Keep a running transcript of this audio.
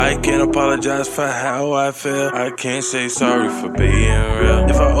I can't apologize for how I feel. I can't say sorry for being real.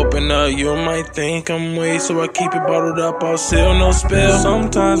 If I open up, you might think I'm weak, so I keep it bottled up, I'll seal, no spill.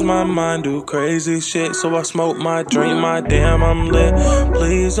 Sometimes my mind do crazy shit, so I smoke my drink, my damn, I'm lit.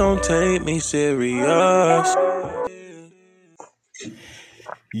 Please don't take me serious.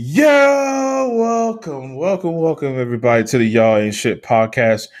 Yo, welcome everybody to the Y'all Ain't Shit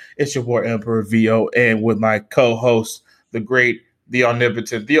podcast. It's your boy Emperor VO, and with my co-host, the great, the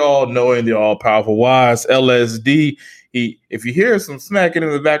omnipotent, the all-knowing, the all-powerful wise LSD. If you hear some smacking in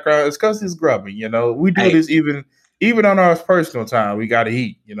the background, it's because he's grubbing. You know, we do this even on our personal time. We gotta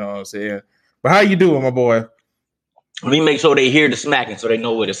eat. You know what I'm saying? But how you doing, my boy? Let me make sure they hear the smacking so they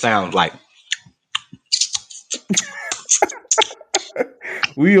know what it sounds like.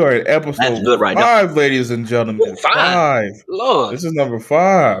 We are at episode 5, ladies and gentlemen. Ooh, five. Lord. This is number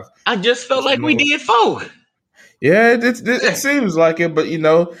 5. I just felt like we did 4. Yeah, it seems like it, but you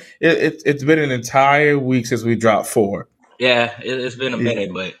know, it's been an entire week since we dropped 4. Yeah, it's been a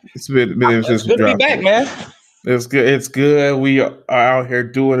minute, but it's been a minute since we dropped 4. It's good to be back, man. It's good. It's good. We are out here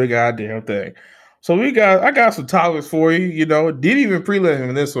doing the goddamn thing. So I got some topics for you. You know, didn't even prelim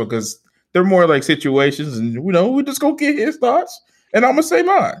in this one because they're more like situations, and you know, we just gonna get his thoughts. And I'm gonna say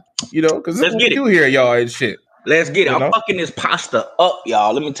mine, you know, because this is what we do here, y'all, and shit. Let's get it. I'm fucking this pasta up,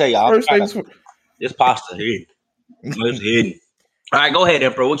 y'all. Let me tell y'all. This pasta here. It's hidden. All right, go ahead,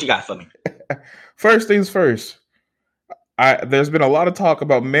 Emperor. What you got for me? First things first. There's been a lot of talk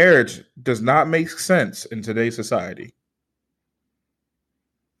about marriage does not make sense in today's society.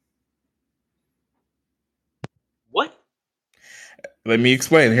 What? Let me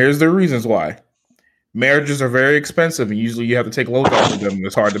explain. Here's the reasons why. Marriages are very expensive, and usually you have to take loans out of them, and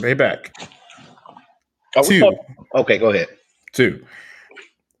it's hard to pay back. Okay, go ahead. 2.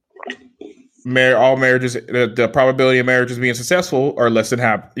 All marriages, the probability of marriages being successful are less than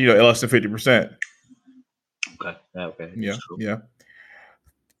 50%. Okay. Yeah.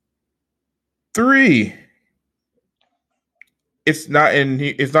 3. It's not in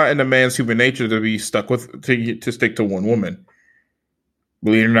the man's human nature to be stuck with to stick to one woman.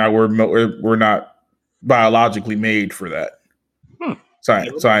 Believe it or not, we're not biologically made for that.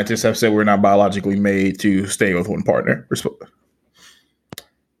 Scientists have said we're not biologically made to stay with one partner.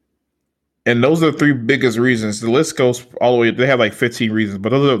 And those are the 3 biggest reasons. The list goes all the way. They have like 15 reasons, but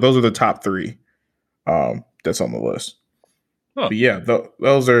those are the top 3 that's on the list. But yeah,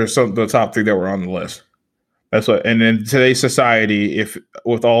 those are some of the top 3 that were on the list. That's what. And in today's society, if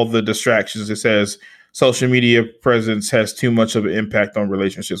with all the distractions, it says social media presence has too much of an impact on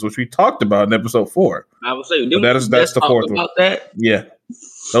relationships, which we talked about in episode 4. I would say that's the 4th one. That? Yeah,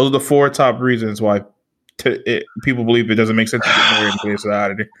 those are the 4 top reasons why people believe it doesn't make sense to get married in today's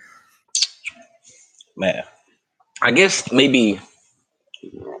society. Man, I guess maybe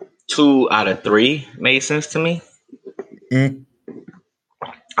 2 out of 3 made sense to me.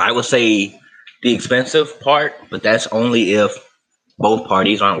 I would say the expensive part, but that's only if both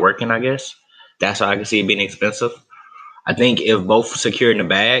parties aren't working, I guess. That's how I can see it being expensive. I think if both secure in the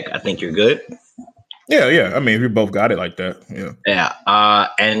bag, I think you're good. Yeah. I mean, if you both got it like that, yeah. Yeah.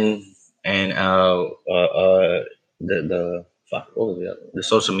 What was the other? The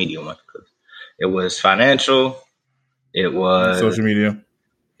social media one. It was financial. It was social media.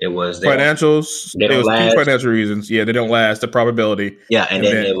 It was financials. There was 2 financial reasons. Yeah, they don't last. The probability. Yeah, and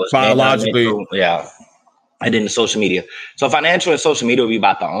then it was biologically. Yeah, and then the social media. So financial and social media would be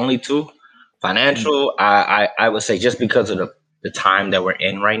about the only 2. Financial, I would say just because of the time that we're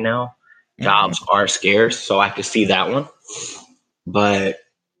in right now, jobs are scarce, so I could see that one. But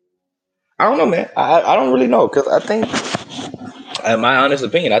I don't know, man. I don't really know because I think, in my honest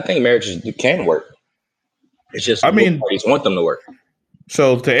opinion, I think marriages can work. It's just parties want them to work.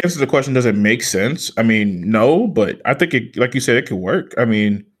 So to answer the question, does it make sense? I mean, no, but I think it, like you said, it could work. I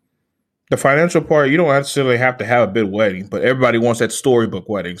mean, the financial part, you don't necessarily have to have a big wedding, but everybody wants that storybook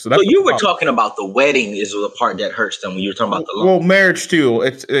wedding. So you were talking about the wedding is the part that hurts them when you were talking about the loan. Well, marriage too.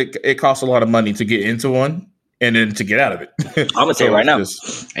 It costs a lot of money to get into one and then to get out of it. I'm gonna tell you right now,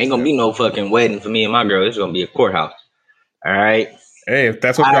 ain't gonna be no fucking wedding for me and my girl. It's gonna be a courthouse. All right. Hey, if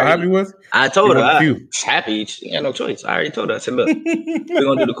that's what you're happy with, I told her I'm happy. She had no choice. I already told her. I said, look, we're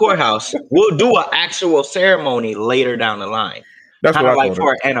gonna do the courthouse. We'll do an actual ceremony later down the line. That's kind what of I like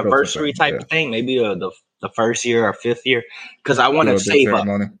for an anniversary type of thing, maybe the 1st year or 5th year, because I want to save up.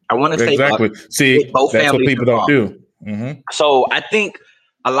 I want to save up. See, both that's what people don't do. Mm-hmm. So I think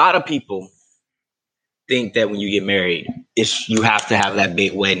a lot of people think that when you get married, you have to have that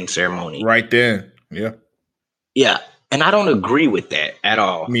big wedding ceremony right then. Yeah, and I don't agree with that at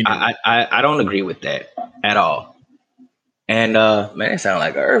all. I don't agree with that at all. And man, it sounds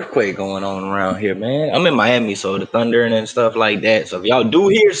like an earthquake going on around here, man. I'm in Miami, so the thunder and stuff like that. So if y'all do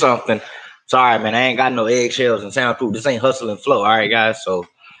hear something, sorry, man. I ain't got no eggshells and soundproof. This ain't hustle and flow. All right, guys. So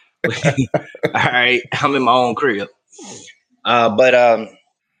all right, I'm in my own crib. But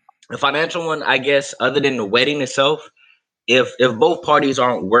the financial one, I guess, other than the wedding itself, if both parties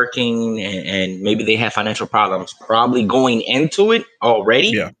aren't working and maybe they have financial problems, probably going into it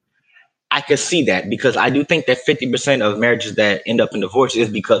already. Yeah. I could see that because I do think that 50% of marriages that end up in divorce is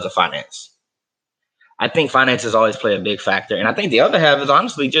because of finance. I think finances always play a big factor. And I think the other half is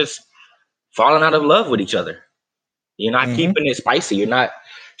honestly just falling out of love with each other. You're not keeping it spicy. You're not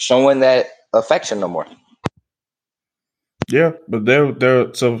showing that affection no more. Yeah, but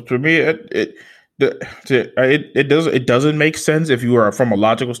there. So for me, it doesn't make sense if you are from a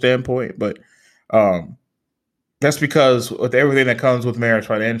logical standpoint, but that's because with everything that comes with marriage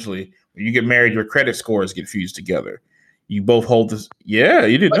financially, when you get married, your credit scores get fused together. You both hold this. Yeah,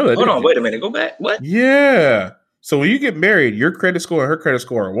 you didn't know that. Hold Did on, you? wait a minute. Go back. What? Yeah. So when you get married, your credit score and her credit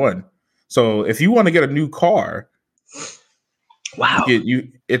score are one. So if you want to get a new car, wow,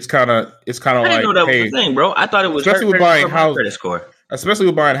 it's kind of I didn't like, know that was hey, the thing, bro. I thought it was her especially with credit buying score, my house, credit score. especially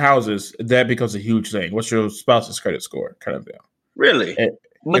with buying houses, that becomes a huge thing. What's your spouse's credit score, kind of deal? Really?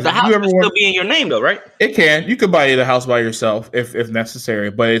 But the If you house ever would still want, be in your name, though, right? it can. You could buy the house by yourself if necessary,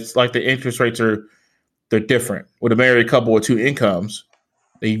 but it's like the interest rates they're different. With a married couple with two incomes,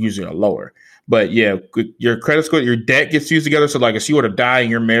 they usually are lower. But yeah, your credit score, your debt gets fused together. So like, if she were to die and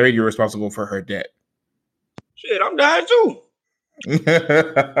you're married, you're responsible for her debt. Shit, I'm dying too. then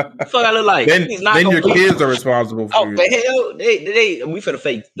Fuck, I look like he's not then gonna your be. kids are responsible for Oh your the debt. hell, we finna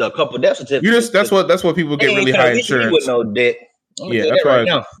fake a couple death You certificates. just that's what people They get ain't really finna high leave me with insurance. no debt. I'm gonna Yeah, tell you that's that right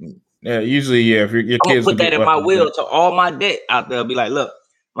why. now. Yeah, usually, yeah, if your I'm gonna kids will put that get in my left with will debt. to all my debt out there. Be like, look,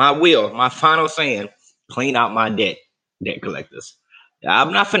 my will, my final saying, clean out my debt collectors.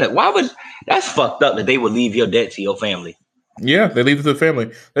 I'm not finna. Why would that's fucked up that they would leave your debt to your family? Yeah, they leave it to the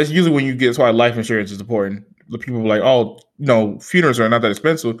family. That's usually when you get. That's why life insurance is important. The people are like, oh, funerals are not that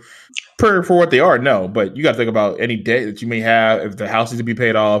expensive for what they are. No, but you got to think about any debt that you may have if the house needs to be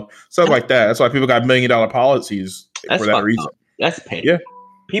paid off, stuff like that. That's why people got $1 million policies That's for that fucked reason. up. That's petty. Yeah,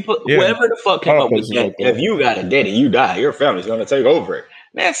 People, yeah. whoever the fuck A came lot of up with places that, like if you got a debt and you die, your family's gonna take over it.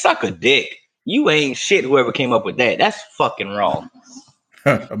 Man, suck a dick. You ain't shit. Whoever came up with that, that's fucking wrong.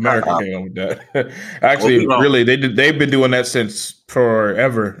 America came up with that. Well, we Actually, wrong. really, they've been doing that since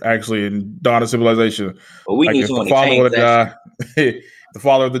forever. Actually, in dawn of civilization, But we like need if the someone to father change would have that shit. died, the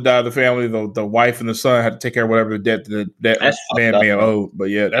father would have died, the family, the wife and the son had to take care of whatever the debt that That's fucked man up, may have bro. owed. But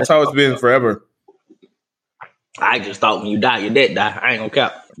yeah, that's That's how it's fucked been up. forever. I just thought when you die, your debt die. I ain't gonna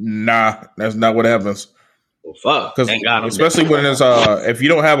cap. Nah, that's not what happens. Well, fuck. Because Thank God I'm dead. especially when it's if you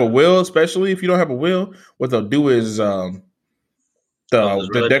don't have a will, especially if you don't have a will, what they'll do is Oh, it's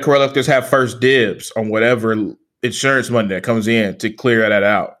the really? debt collectors have first dibs on whatever insurance money that comes in to clear that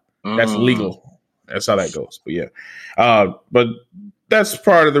out. That's Mm. legal. That's how that goes. But yeah, but that's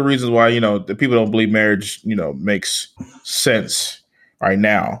part of the reasons why the people don't believe marriage makes sense right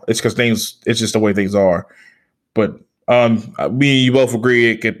now. It's because it's just the way things are. But me and you both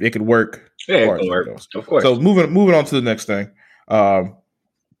agree it could work Yeah, as it far as can that work. goes. Of course. So moving on to the next thing,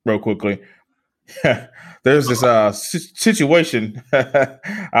 real quickly. There's this situation.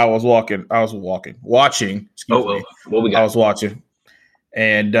 Watching. Oh Excuse well. me. What we I got? was watching,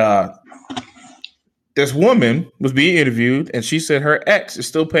 and this woman was being interviewed, and she said her ex is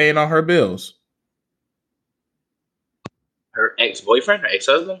still paying on her bills. Her ex-boyfriend, her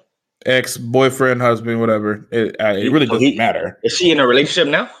ex-husband. Ex-boyfriend, husband, whatever. It really doesn't matter. Is she in a relationship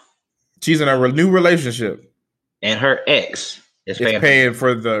now? She's in a new relationship. And her ex is It's paying her. paying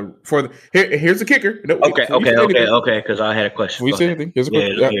for the here's the kicker. No, Okay, before you say anything, because I had a question. before you Go say ahead. anything, here's a Yeah,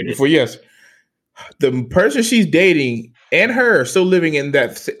 quick let me hear this. before yes. The person she's dating and her are still living in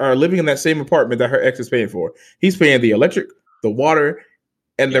that same apartment that her ex is paying for. He's paying the electric, the water,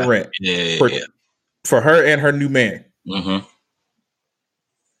 and the rent for her and her new man. Mm-hmm.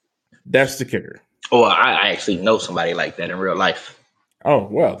 That's the kicker. Oh, I actually know somebody like that in real life. Oh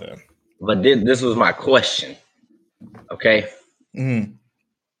well then. But this was my question. Okay, Mm-hmm.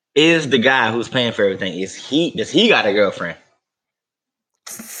 is the guy who's paying for everything does he got a girlfriend?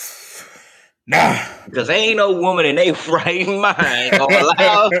 Nah, Because ain't no woman in their right mind gonna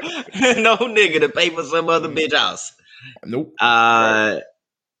allow no nigga to pay for some other bitch house. Nope.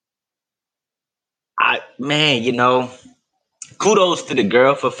 Kudos to the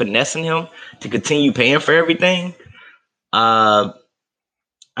girl for finessing him to continue paying for everything.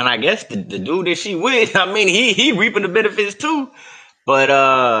 And I guess the dude that she with, I mean, he reaping the benefits too. But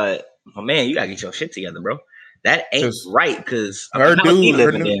man, you gotta get your shit together, bro. That ain't Just right because I her mean, how's he dude, her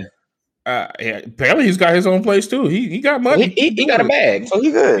living new. there? Yeah, apparently he's got his own place too. He got He, money. he, He he got doing a it. bag, so he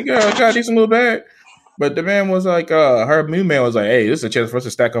He good. got a decent little bag. But the man was like, her new man was like, hey, this is a chance for us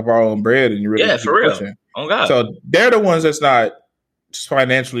to stack up our own bread and you really Yeah, keep for real. pushing. Oh God. So they're the ones that's not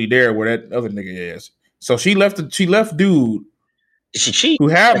financially there where that other nigga is. So she left dude Did she cheat? who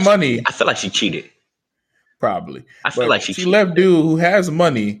had money, I feel like she cheated. probably. I feel like But she she cheated. left dude who has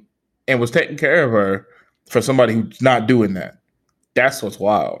money and was taking care of her for somebody who's not doing that. That's what's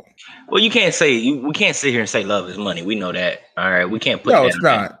wild. Well, you can't say we can't sit here and say love is money. We know that. All right, we can't put No, that it's on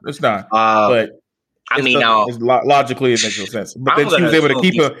that. not. It's not. Uh, But I it's mean, the, now it's logically it makes no sense. But I'm then she gonna was able to assume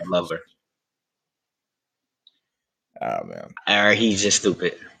keep he her. still love her, Oh man, or he's just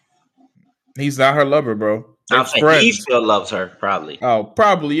stupid. he's not her lover, bro. They're I'm saying he friends. still loves her, probably. Oh,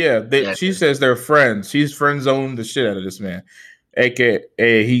 probably yeah. Yeah, She says they're friends. She's friend zoned the shit out of this man,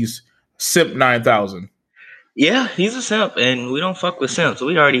 aka he's simp 9,000. yeah, he's a simp, and we don't fuck with simps.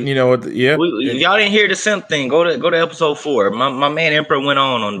 We already. You know what? Yeah. If y'all didn't hear the simp thing, go to episode 4. My man Emperor went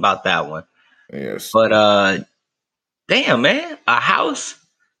on about that one. Yes. But damn man, a house,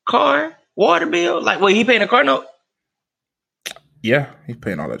 car, water bill. Like, wait, he paying a car note? Yeah, he's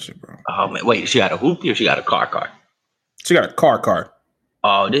paying all that shit, bro. Oh man, wait, she got a hoopty or she got a car? She got a car.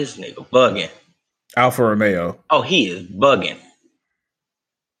 Oh, this nigga bugging. Alfa Romeo. Oh, he is bugging.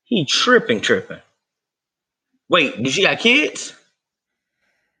 He tripping. Wait, did she got kids?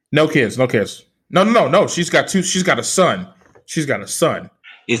 No kids. No. She's got two. She's got a son.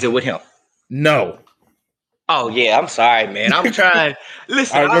 Is it with him? No. Oh yeah, I'm sorry, man. I'm trying.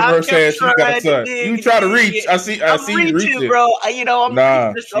 Listen, I remember her kept saying she's got a trying son. dig You try to and reach. dig. I see I'm you reaching, reaching. bro. I'm Nah,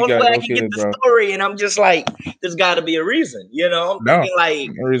 reaching. she The only got way I no can get kids, the bro. story, and I'm just like, there's got to be a reason. I'm No. thinking like,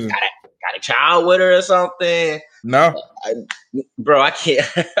 No reason. got a child with her or something. No. Bro, I can't.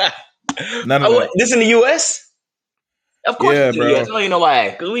 None of that. This in the U.S.? Of course, Yeah, it's in the bro. U.S. I don't even know why,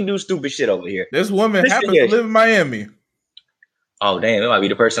 because we do stupid shit over here. This woman Listen happens here. to live in Miami. Oh damn, it might be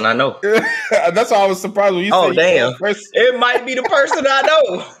the person I know. That's why I was surprised when you Oh said damn, first. it might be the person I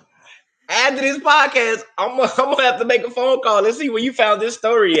know. After this podcast, I'm gonna have to make a phone call and see where you found this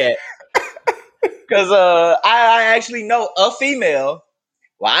story at. Because I actually know a female.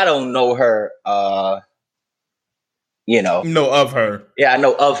 Well, I don't know her. No, of her. Yeah, I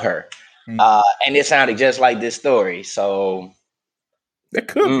know of her. Mm. And it sounded just like this story. So That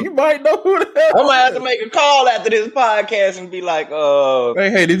could you might know who the hell. I'm gonna have to make a call after this podcast and be like,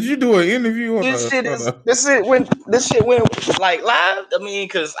 hey, did you do an interview on this shit went like live. I mean,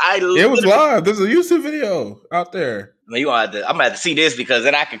 because it was live. There's a YouTube video out there. I mean, I'm gonna have to see this because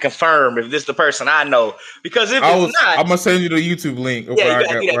then I can confirm if this is the person I know. Because if it's not, I'm gonna send you the YouTube link. Yeah, you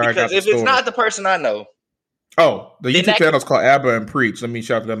gotta do that because if it's not the person I know. Oh, the YouTube channel is called Abba and Preach. Let me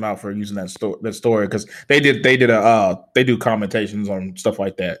shout them out for using that story because they do commentations on stuff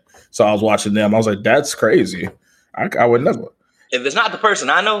like that. So I was watching them. I was like, that's crazy. I would never. If it's not the person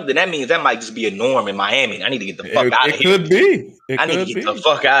I know, then that means that might just be a norm in Miami. I need to get the fuck out of here. It could be. I need to get the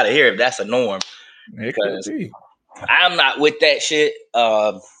fuck out of here if that's a norm. It could be. I'm not with that shit.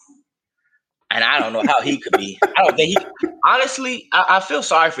 And I don't know how he could be. I don't think he. Honestly, I feel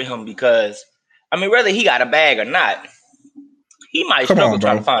sorry for him because. I mean, whether he got a bag or not, he might struggle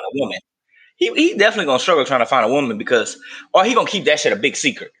trying to find a woman. He definitely gonna struggle trying to find a woman or he gonna keep that shit a big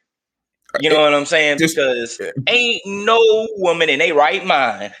secret. You know what I'm saying? Because ain't no woman in their right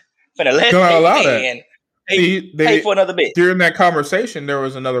mind finna let their man pay for another bitch. During that conversation, there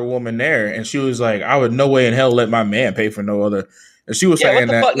was another woman there, and she was like, "I would no way in hell let my man pay for no other." And she was saying what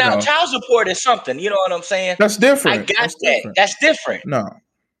the that fuck? Now, child support is something. You know what I'm saying? That's different. I got that. That's different. No.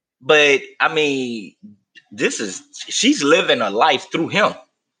 But I mean, she's living a life through him.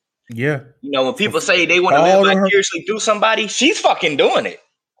 Yeah. When people say they want to live vicariously through somebody, she's fucking doing it.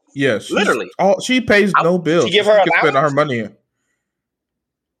 Yes. Literally. She pays no bills. She give her can spend her money.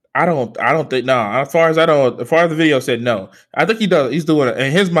 I don't think no. As far as the video said no. I think he does. He's doing it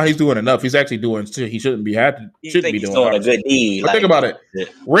in his mind. He's doing enough. He's actually doing shit he shouldn't be doing. He's doing a good deed. But think about it.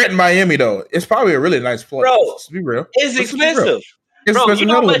 Rent in Miami though, it's probably a really nice place. Bro, let's be real. It's expensive. It's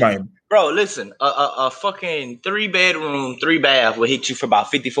expensive. Bro, listen, a fucking 3-bedroom, 3-bath will hit you for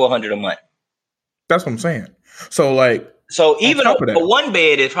about $5,400 a month. That's what I'm saying. So even a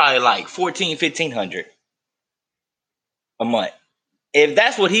 1-bed is probably like $1,400-$1,500 a month. If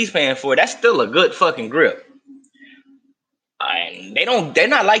that's what he's paying for, that's still a good fucking grip. And they're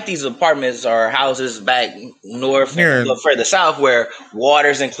not like these apartments or houses back north and a little further south where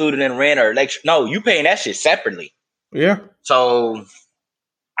water's included in rent or electric. No, you paying that shit separately. Yeah.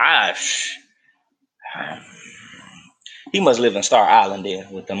 He must live in Star Island then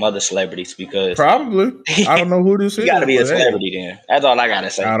with them other celebrities because Probably. I don't know who this he got to is, be a but hey, celebrity then. That's all I gotta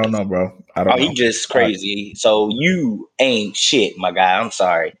say. I don't know, bro. I Oh, don't he know. just All right. crazy. So you ain't shit, my guy. I'm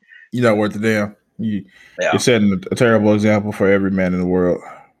sorry. You're not worth a damn. You're Yeah, setting a terrible example for every man in the world.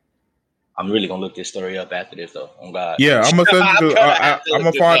 I'm really gonna look this story up after this though. Oh God, Yeah, I'm gonna send you I'm to. gonna have to I'm look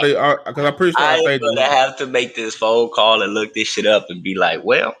gonna this find up. it because I'm pretty sure I our am page is gonna linked. have to make this phone call and look this shit up and be like,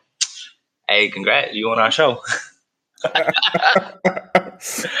 well, hey, congrats, you on our show.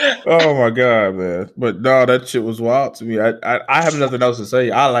 Oh my god, man! But no, that shit was wild to me. I have nothing else to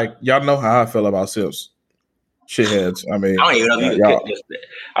say. I like y'all know how I feel about Sips shitheads. I I mean, don't even know if you could. y'all.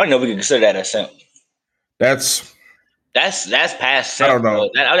 I don't know if we can consider that a simp. That's That's past I simp, don't bro. know.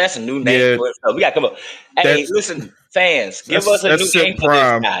 That's a new name Yeah, for it. So we got to come up. Hey, that's listen, fans, give us a new that's name Sip for this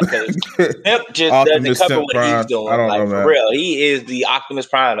Prime. guy because simp just doesn't Optimus cover Simp what he's Prime. I doing. don't know, Like for man. real, he is the Optimus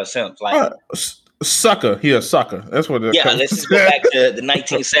Prime of simps. Like, Sucker. He a sucker. That's what it yeah, let's comes just go to. back to the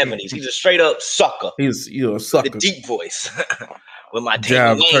 1970s. He's a straight up sucker He's a with the sucker. deep voice, with my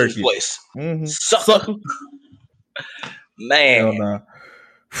Taylor Jab Wayne's turkey. voice. Sucker, Sucker. man. Hell nah.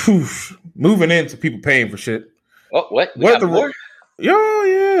 Whew. Moving into people paying for shit. What? We What if got the more?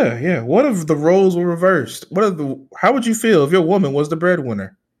 yeah. What if the roles were reversed? How would you feel if your woman was the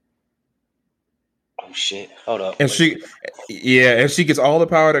breadwinner Oh shit! Hold up. and she gets all the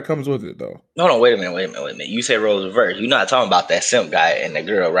power that comes with it though? No, wait a minute. You said roles reversed. You're not talking about that simp guy and the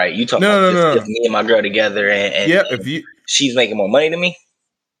girl, right? You talking about just No. me and my girl together Yeah, and she's making more money than me?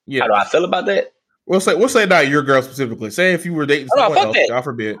 yeah. How do I feel about that? We'll say not your girl specifically. Say if you were dating Oh, no, someone fuck else, that. God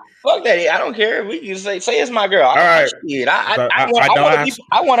forbid. Fuck that. I don't care. We can say it's my girl. All right.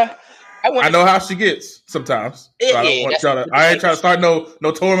 I want I to. know how she gets sometimes. So I don't Yeah, want that's y'all to. I ain't trying to start no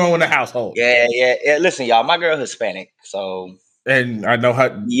turmoil in the household. yeah, Okay? yeah. Listen, y'all, my girl Hispanic, so And I know how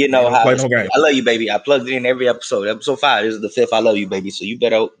you you know don't how play it's. no games. I love you, baby. I plugged it in every episode. Episode 5. This is the 5th. I love you, baby. So you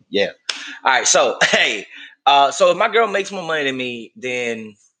better, yeah. All right. So hey, so if my girl makes more money than me,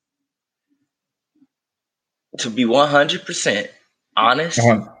 then to be 100% honest,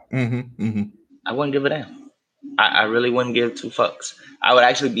 I wouldn't give a damn. I really wouldn't give two fucks. I would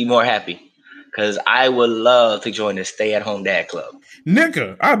actually be more happy because I would love to join the stay-at-home dad club.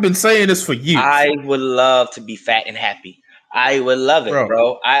 Nigga, I've been saying this for years. I would love to be fat and happy. I would love it,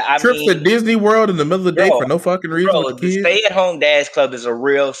 bro. I Trips mean, to Disney World in the middle of the day for no fucking reason with the the kids. stay-at-home dads club is a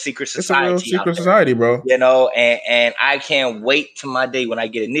real secret It's a real society out secret there. society, bro. You know, and I can't wait to my day when I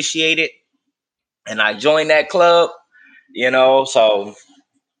get initiated and I join that club. You know, so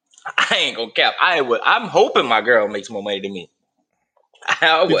I ain't gonna cap. I'm hoping my girl makes more money than me.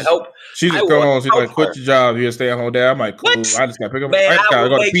 I would hope. She I just come would home. She's help like, her. "Quit your job. You're a stay at home dad." I'm like, "Cool. What? I just got to pick up. Man, I just I got to would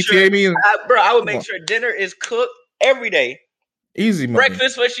go to make PTA sure, meeting. I would Come make on, sure dinner is cooked every day. easy money.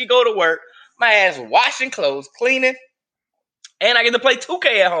 Breakfast when she go to work. My ass washing clothes, cleaning, and I get to play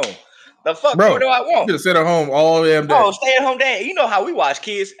 2K at home. The fuck more Bro, do I you want? could have sit at home all damn day. Oh, stay at home dad. You know how we watch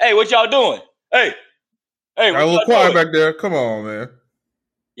kids. Hey, what y'all doing? Hey, Got what a little y'all quiet doing? back there. Come on, man.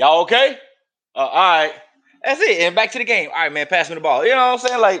 Y'all okay? All right. That's it. And back to the game. All right, man, pass me the ball. You know what I'm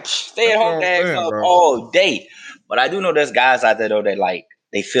saying? Like, stay at That's what home I'm dad saying, club bro. all day. But I do know there's guys out there, though, that like,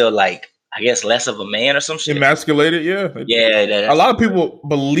 they feel like, I guess, less of a man or some shit. Emasculated, yeah. Yeah. A lot of people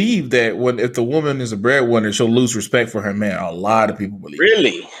believe that if the woman is a breadwinner, she'll lose respect for her man. A lot of people believe.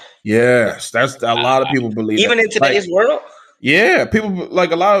 Really? Yes, that's a lot of people believe. Even that. in today's world? Yeah, people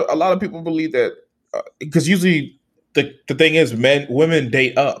like a lot of people believe that because usually the thing is women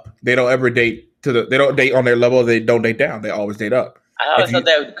date up. They don't ever date they don't date on their level. They don't date down. They always date up. I always thought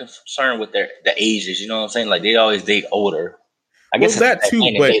that was concerned with the ages. You know what I'm saying? Like they always date older. I guess Well, that too,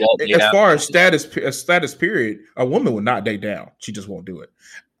 but date up, as far as status period, a woman would not date down. She just won't do it.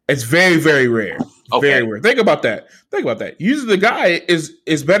 It's very, very rare. Okay. Very rare. Think about that. Usually, the guy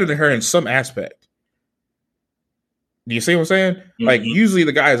is better than her in some aspect. Do you see what I'm saying? Mm-hmm. Like usually,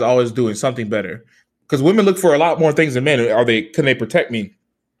 the guy is always doing something better because women look for a lot more things than men. Can they protect me?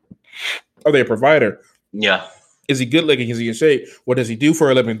 Are they a provider? Yeah. Is he good looking? Is he in shape? What does he do for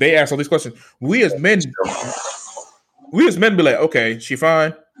a living? They ask all these questions. We as men be like, okay, she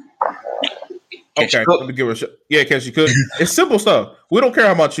fine. Okay, let me give her a shot. Yeah, can she cook? It's simple stuff. We don't care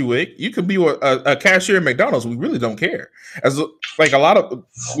how much you weigh. You could be a cashier at McDonald's. We really don't care. As like a lot of,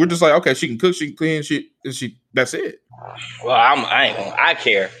 we're just like, okay, she can cook, she can clean, she. That's it. Well, I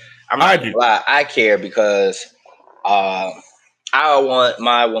care. I'm not gonna lie. I care because I want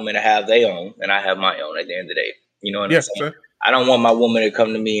my woman to have their own, and I have my own at the end of the day. You know what I'm saying? Sir. I don't want my woman to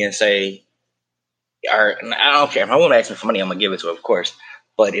come to me and say, or I don't care. If my woman asks me for money, I'm gonna give it to her, of course.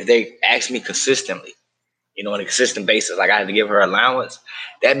 But if they ask me consistently, you know, on a consistent basis, like I have to give her allowance,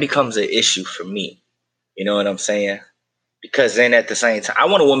 that becomes an issue for me. You know what I'm saying? Because then at the same time, I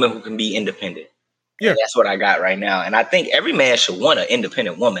want a woman who can be independent. Yeah. And that's what I got right now. And I think every man should want an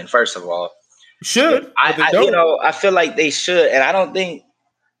independent woman, first of all. Should, but they I don't. you know, I feel like they should. And I don't think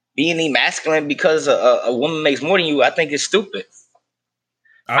being emasculine because a woman makes more than you, I think it's stupid.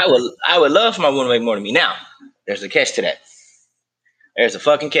 I would love for my woman to make more than me. Now, there's a catch to that. There's a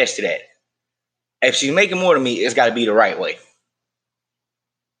fucking catch to that. If she's making more than me, it's got to be the right way.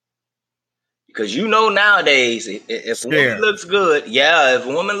 Because you know nowadays, if a woman looks good, if a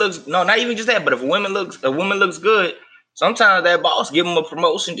woman looks not even just that, but if a woman looks good, sometimes that boss give them a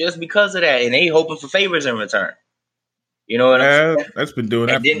promotion just because of that, and they hoping for favors in return. You know what I'm saying? That's been doing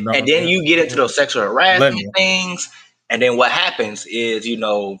that. And then you get into those sexual harassment things, and then what happens is, you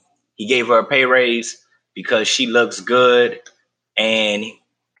know, he gave her a pay raise because she looks good and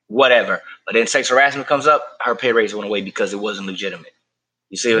whatever. But then sexual harassment comes up, her pay raise went away because it wasn't legitimate.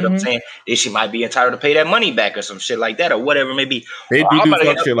 You see what I'm saying? Then she might be entitled to pay that money back or some shit like that, or whatever it may be. They do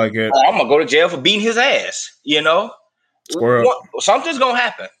fuck shit like that. I'm gonna go to jail for beating his ass. You know, something's gonna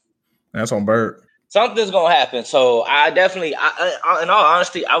happen. That's on Bird. Something's gonna happen. So I definitely, in all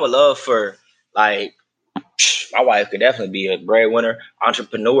honesty, I would love for like my wife could definitely be a breadwinner,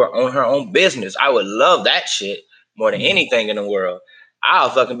 entrepreneur, own her own business. I would love that shit more than anything in the world. I'll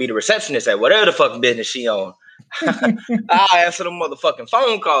fucking be the receptionist at whatever the fucking business she own. I'll answer the motherfucking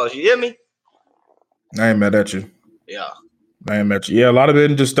phone calls. You hear me? I ain't mad at you. Yeah. I ain't mad at you. Yeah, a lot of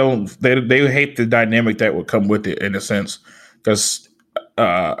men just don't. They hate the dynamic that would come with it in a sense, because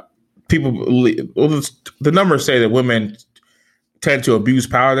people. Well, the numbers say that women tend to abuse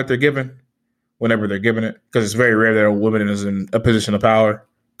power that they're given whenever they're given it, because it's very rare that a woman is in a position of power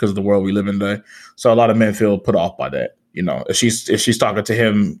because of the world we live in today. So a lot of men feel put off by that. You know, if she's talking to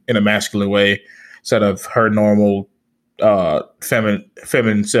him in a masculine way instead of her normal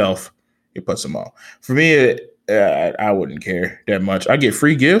feminine self, it puts him off. For me, I wouldn't care that much. I get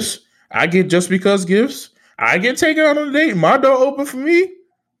free gifts. I get just because gifts. I get taken out on a date. My door open for me.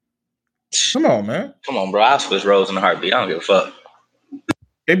 Come on, man. Come on, bro. I'll switch roles in a heartbeat. I don't give a fuck.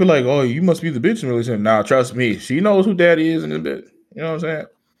 They be like, "Oh, you must be the bitch in a relationship." Nah, trust me. She knows who daddy is in a bit. You know what I'm saying?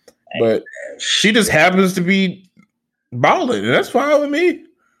 But she just happens to be balling. That's fine with me.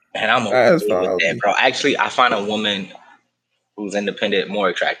 And I'm okay with that, bro. Actually, I find a woman who's independent more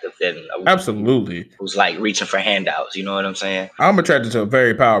attractive than a woman absolutely who's like reaching for handouts. You know what I'm saying? I'm attracted to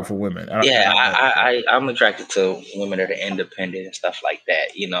very powerful women. I'm attracted to women that are independent and stuff like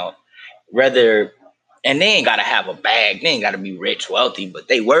that. You know, rather, and they ain't gotta have a bag. They ain't gotta be rich, wealthy, but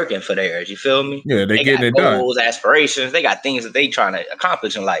they working for theirs. You feel me? Yeah, they getting it goals, done. Aspirations. They got things that they trying to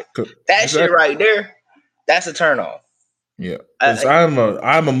accomplish in life. That shit right there, that's a turn on. Yeah, I'm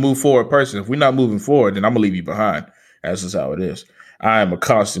a move forward person. If we're not moving forward, then I'm gonna leave you behind. That's just how it is. I am a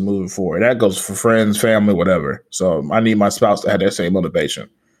constant moving forward. That goes for friends, family, whatever. So I need my spouse to have that same motivation.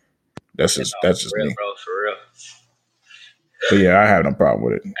 That's just real, me, bro, for real. But yeah, I have no problem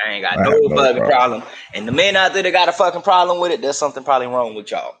with it. I ain't got no fucking problem. And the men out there that got a fucking problem with it, there's something probably wrong with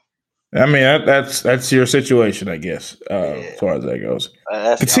y'all. I mean, that's your situation, I guess, as far as that goes.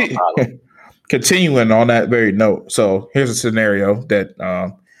 That's no problem. Continuing on that very note, so here's a scenario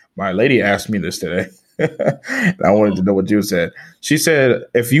that my lady asked me this today. And I wanted to know what you said. She said,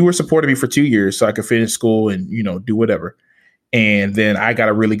 if you were supporting me for 2 years so I could finish school and, you know, do whatever, and then I got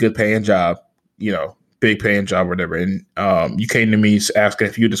a really good paying job, you know, big paying job or whatever, and you came to me asking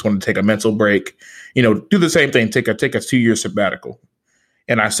if you just want to take a mental break, you know, do the same thing, take a 2-year sabbatical.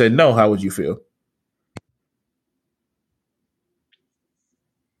 And I said, no, how would you feel?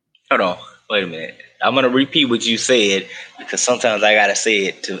 Hold on. Wait a minute. I'm going to repeat what you said because sometimes I got to say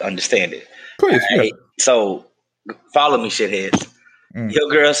it to understand it. Please. Right? Yeah. So follow me, shitheads. Your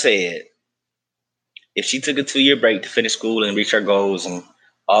girl said if she took a 2-year break to finish school and reach her goals and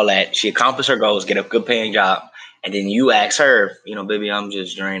all that, she accomplished her goals, get a good paying job, and then you ask her, you know, baby, I'm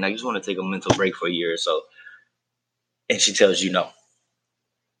just drained. I just want to take a mental break for a year or so. And she tells you no.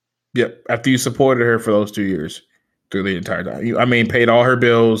 Yep. After you supported her for those 2 years through the entire time. Paid all her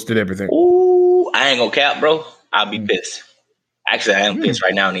bills, did everything. Ooh, I ain't gonna cap, bro. I'll be pissed. Actually, I am pissed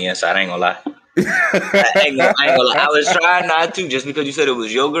right now on the inside. I ain't gonna lie. I ain't gonna lie. I was trying not to, just because you said it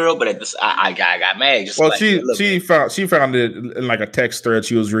was your girl, but I got mad. Just she found it in like a text thread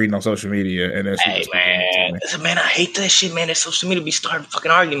she was reading on social media, and then man, I hate that shit, man. That social media be starting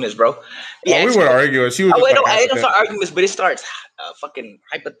fucking arguments, bro. We weren't arguing. She was. I hate those arguments, but it starts fucking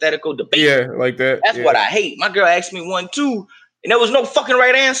hypothetical debate. Yeah, like that. That's what I hate. My girl asked me 1, 2, and there was no fucking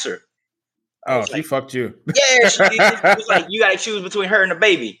right answer. Oh, she fucked you. Yeah, she was like, you gotta choose between her and the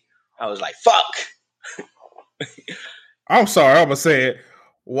baby. I was like, fuck. I'm sorry, I'm gonna say it.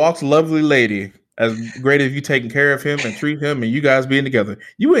 Walks lovely lady as great as you taking care of him and treat him and you guys being together.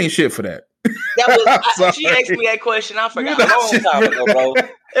 You ain't shit for that. She asked me that question. I You're forgot a not long shit time for ago, that. bro.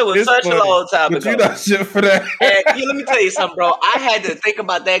 It was It's such a funny, long time but ago. you're not shit for that. And let me tell you something, bro. I had to think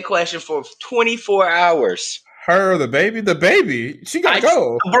about that question for 24 hours. Her or the baby, she gotta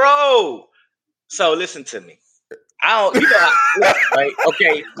go. Bro. So listen to me. I don't, listen, right?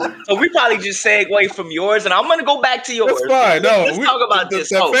 Okay. So we probably just segue from yours, and I'm gonna go back to yours. That's fine. No, Let's talk about the this.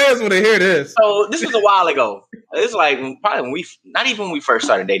 fans want to hear this. So this was a while ago. It's like probably not even when we first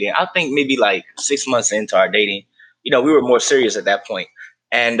started dating. I think maybe like 6 months into our dating. We were more serious at that point.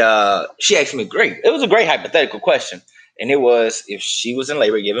 And she asked me, it was a great hypothetical question. And it was, if she was in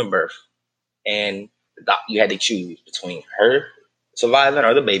labor giving birth and you had to choose between her surviving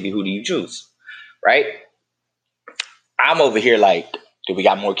or the baby, who do you choose? Right? I'm over here like, do we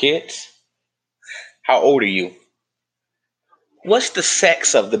got more kids? How old are you? What's the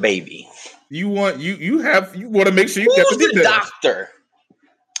sex of the baby? You want to make sure you get the Who's the details. doctor?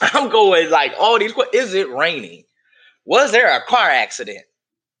 I'm going like all these questions. Is it raining? Was there a car accident?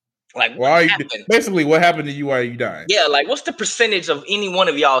 Like, what happened? Basically, what happened to you while you died? Yeah, like what's the percentage of any one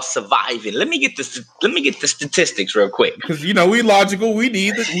of y'all surviving? Let me get the statistics real quick. Because we logical. We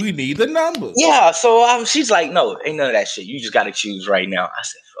need the numbers. Yeah. So she's like, no, ain't none of that shit. You just got to choose right now. I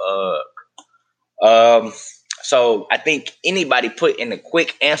said, fuck. So I think anybody put in a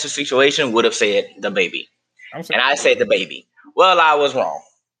quick answer situation would have said the baby, and I said the baby. Well, I was wrong.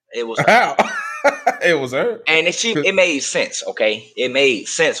 It was her. It was her, and it made sense. Okay, it made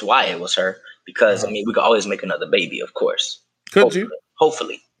sense why it was her, because we could always make another baby, of course.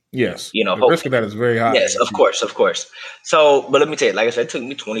 Hopefully. Yes. The risk of that is very high. Yes, of course. So, but let me tell you, like I said, it took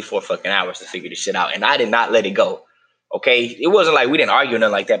me 24 fucking hours to figure this shit out, and I did not let it go. Okay, it wasn't like we didn't argue or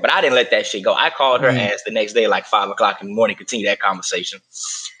nothing like that, but I didn't let that shit go. I called her ass the next day, like 5:00 in the morning, continue that conversation,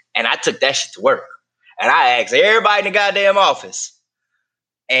 and I took that shit to work, and I asked everybody in the goddamn office.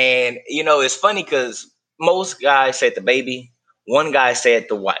 And, it's funny because most guys said the baby, one guy said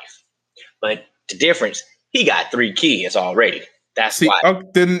the wife. But the difference, he got 3 kids already. That's why.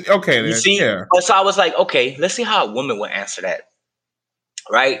 Okay. See? Yeah. So I was like, okay, let's see how a woman would answer that.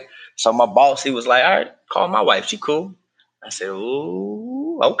 Right? So my boss, he was like, all right, call my wife. She cool. I said,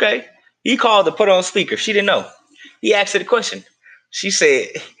 ooh, okay. He called to put on speaker. She didn't know. He asked her the question. He said,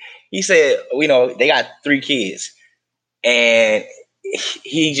 they got 3 kids. And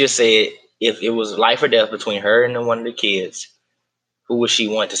he just said, if it was life or death between her and one of the kids, who would she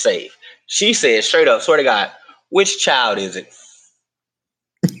want to save? She said straight up, swear to God, which child is it?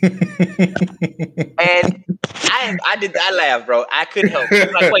 And I laughed, bro. I couldn't help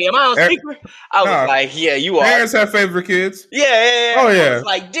it. Like, wait, am I on speaker? I was like, yeah, you are. Parents have favorite kids. Yeah. Oh, yeah. I was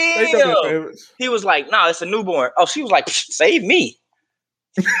like, damn. He was like, no, it's a newborn. Oh, she was like, save me.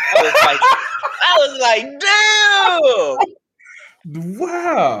 I was like, damn.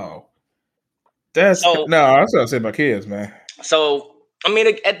 Wow. That's what I say about kids, man. So, I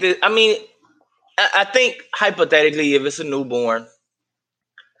think hypothetically, if it's a newborn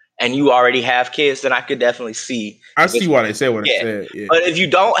and you already have kids, then I could definitely see. I see why they said what they said. Yeah. But if you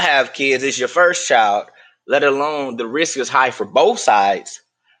don't have kids, it's your first child, let alone the risk is high for both sides.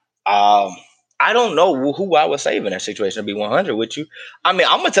 I don't know who I would save in that situation, to be 100 with you. I'm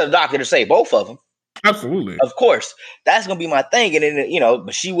going to tell the doctor to save both of them. Absolutely. Of course. That's going to be my thing. And then,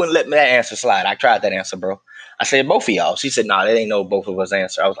 but she wouldn't let me that answer slide. I tried that answer, bro. I said, both of y'all. She said, nah, that ain't no both of us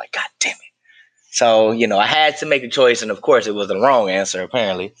answer. I was like, God damn it. So, I had to make a choice. And of course, it was the wrong answer,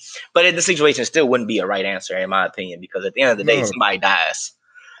 apparently. But the situation still wouldn't be a right answer, in my opinion, because at the end of the day, somebody dies.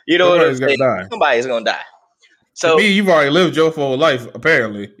 You know what I'm saying? Somebody's going to die. So, to me, you've already lived your full life,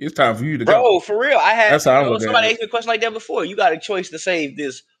 apparently. It's time for you to go. Bro, for real. That's how I look at it. Somebody asked me a question like that before. You got a choice to save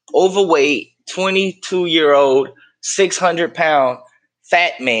this overweight, 22-year-old, 600-pound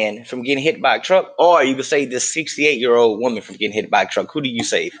fat man from getting hit by a truck, or you could save this 68-year-old woman from getting hit by a truck. Who do you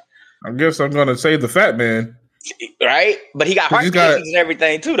save? I guess I'm going to save the fat man. Right? But he got heart conditions and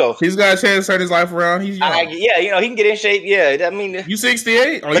everything, too, though. He's got a chance to turn his life around. He's young. He can get in shape. Yeah, I mean... You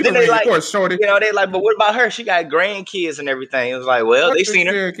 68? Oh, but then they like, shorty. They like, but what about her? She got grandkids and everything. It was like, well, they seen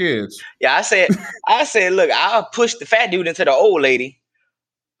her. Kids. Yeah, I said, look, I'll push the fat dude into the old lady,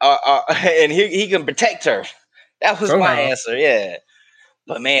 and he can protect her. That was my answer, yeah.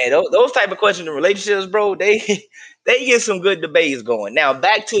 But man, those type of questions in relationships, bro, they get some good debates going. Now,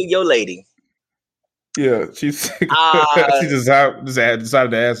 back to your lady. Yeah, she decided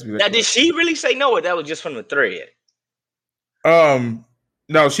to ask me that. Now, did she really say no, or that was just from the thread?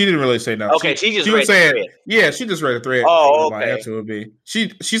 No, she didn't really say no. Okay, she just was read the saying, thread. yeah, she just read a thread for Oh, what my okay. answer would be. She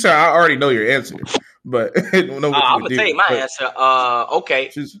said, I already know your answer, but I don't know what you I'm would gonna tell you do. my But answer. Okay.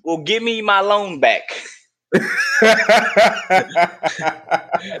 she's Well, give me my loan back. now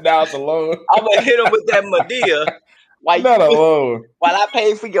it's alone. I'm gonna hit him with that Medea. Not alone. While I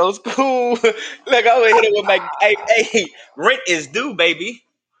pay for your school, look, I'm gonna hit him with my hey, rent is due, baby.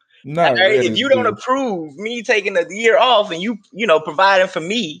 Not All right, ready if to you don't do. approve me taking a year off and you providing for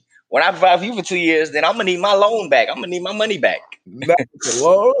me when I provide for you for 2 years, then I'm gonna need my loan back. I'm gonna need my money back. Not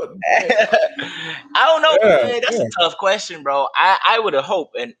alone. I don't know, Yeah, man. That's yeah. a tough question, bro. I would have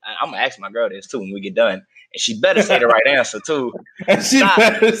hoped, and I'm gonna ask my girl this too when we get done, and she better say the right answer too. And she Not-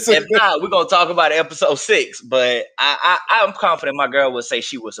 better say If not, we're gonna talk about episode 6. But I'm confident my girl would say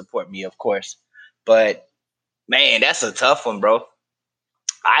she would support me, of course. But man, that's a tough one, bro.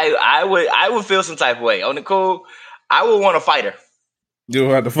 I would feel some type of way. On the cool, I would want to fight her. you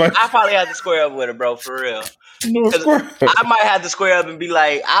have to fight. I probably have to square up with her, bro, for real. No 'Cause square. I might have to square up and be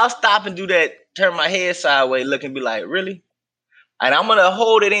like, I'll stop and do that, turn my head sideways, look and be like, really? And I'm gonna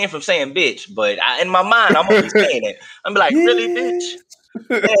hold it in from saying bitch, but in my mind, I'm gonna be saying it. I'm be like, really, bitch?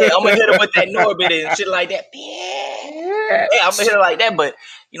 Yeah, I'm gonna hit her with that Norbit and shit like that. Yeah, I'm gonna hit her like that, but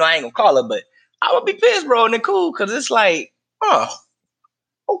I ain't gonna call her, but I'm gonna be pissed, bro, and then cool, cause it's like,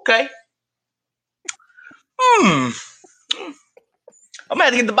 okay. I'm gonna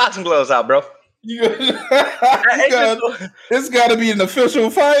have to get the boxing gloves out, bro. It's got to be an official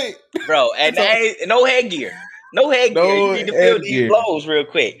fight, bro. And no headgear. No headgear. You need to feel these blows real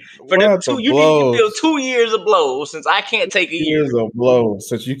quick. You need to feel 2 years of blows since I can't take a year. Years of blows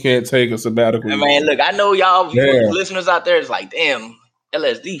since you can't take a sabbatical. Man, look, I know y'all viewers, listeners out there is like, damn,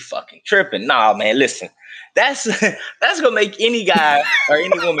 LSD fucking tripping. Nah, man, listen. That's gonna make any guy or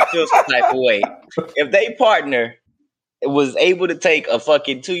any woman feel some type of way. If they partner was able to take a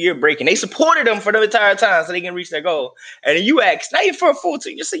fucking 2-year break and they supported them for the entire time so they can reach their goal. And then you ask, not even for a full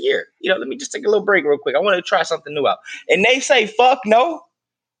 2 years, a year. Let me just take a little break real quick. I want to try something new out. And they say, fuck no.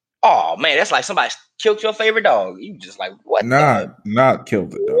 Oh man, that's like somebody killed your favorite dog. You just like, what? Not killed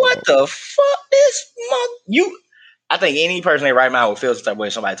the dog. What the fuck? I think any person in their right mind would feel some type of way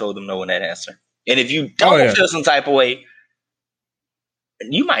if somebody told them no in that answer. And if you don't feel some type of way,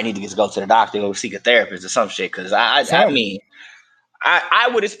 you might need to go to the doctor or seek a therapist or some shit. Because I mean,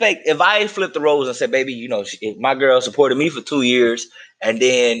 I would expect if I flipped the roles and said, baby, if my girl supported me for 2 years and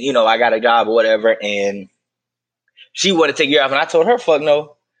then, I got a job or whatever and she wanted to take a year off and I told her, fuck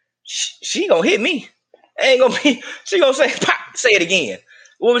no, she gonna hit me. She gonna say, pop, say it again.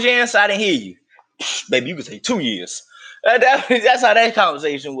 What was your answer? I didn't hear you. Baby, you could say 2 years. That's how that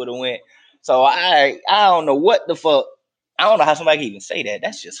conversation would have went. So I don't know what the fuck. I don't know how somebody can even say that.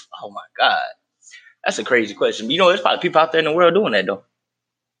 That's just, oh my God. That's a crazy question. There's probably people out there in the world doing that, though.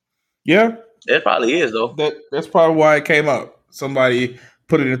 Yeah. There probably is, though. That's probably why it came up. Somebody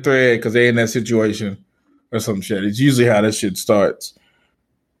put it in a thread because they're in that situation or some shit. It's usually how that shit starts.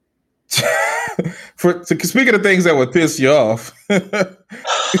 Speaking of things that would piss you off. Man,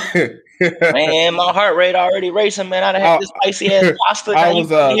 my heart rate already racing, man. I'd have had this spicy ass pasta.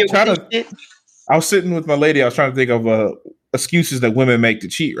 I was sitting with my lady. I was trying to think of excuses that women make to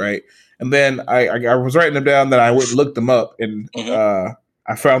cheat, right? And then I was writing them down. Then I went and looked them up, and I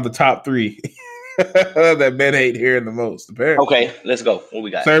found the top 3 that men hate hearing the most. Apparently, okay, let's go. What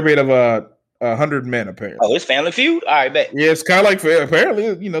we got? Survey of 100 men. Apparently, it's Family Feud. All right, bet. Yeah, it's kind of like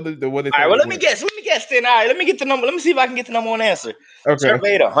apparently, the what they. All right, well, let me guess then. All right, let me get the number. Let me see if I can get the number one answer. Okay,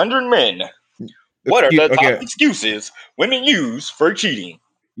 surveyed 100 men. What are the top excuses women use for cheating?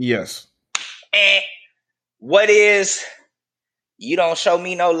 Yes. What is you don't show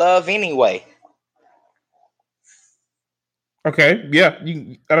me no love anyway? Okay, yeah,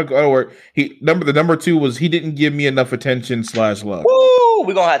 that'll work. The number 2 was he didn't give me enough attention / love. Woo,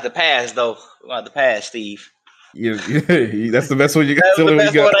 we're gonna have to pass though. We're gonna have to pass, Steve. Yeah, that's the best one you got. That's the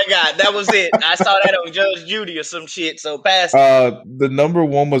best one I got. That was it. I saw that on Judge Judy or some shit. So pass. The number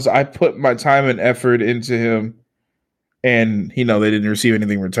 1 was I put my time and effort into him, and they didn't receive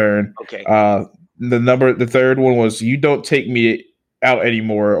anything in return. Okay. The third one was you don't take me out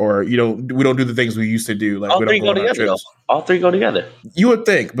anymore, or we don't do the things we used to do. Like all we three don't go together. Though. All 3 go together. You would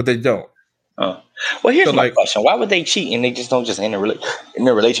think, but they don't. Oh, well, here's my question: why would they cheat and they just don't end in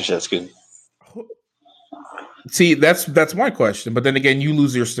their relationships? See, that's my question. But then again, you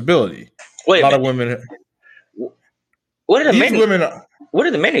lose your stability. Wait, a lot of women. What are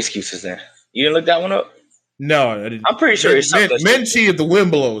the men excuses then? You didn't look that one up? No, I didn't. I'm pretty sure men cheat if the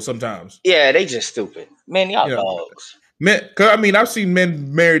wind blows sometimes. Yeah, they just stupid. Man, y'all dogs. Men, cause I've seen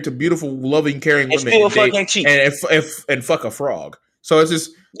men married to beautiful, loving, caring women still fucking cheat and fuck a frog. So it's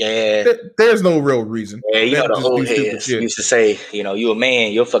just there's no real reason. Yeah, you know Men the just old do stupid heads shit. used to say, you a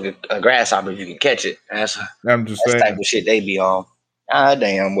man, you'll fuck a grasshopper if you can catch it. I'm just That's the type saying. of shit they be on. Ah,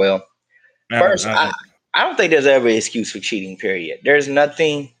 damn. Well, first, I, I don't think there's ever an excuse for cheating. Period. There's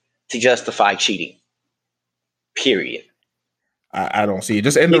nothing to justify cheating. Period. I don't see it.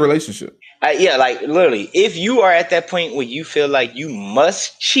 Just end the relationship. Yeah, like literally, if you are at that point where you feel like you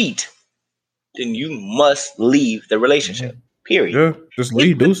must cheat, then you must leave the relationship. Period. Yeah, just If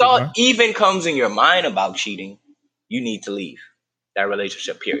leave. the Do something, thought man. even comes in your mind about cheating, you need to leave that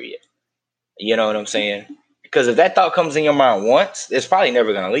relationship. Period. You know what I'm saying? Because if that thought comes in your mind once, it's probably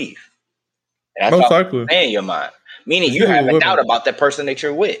never gonna leave. And that Most thought likely. stay in your mind, meaning It's you usually have with a doubt women. about that person that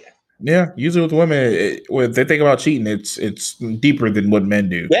you're with. Yeah, usually with women, when they think about cheating, it's deeper than what men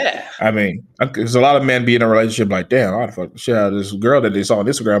do. Yeah. I mean, because a lot of men be in a relationship like, damn, I'd fuck the shit out of this girl that they saw on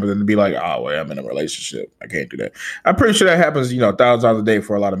Instagram, but then be like, oh, well, I'm in a relationship. I can't do that. I'm pretty sure that happens, thousands times a day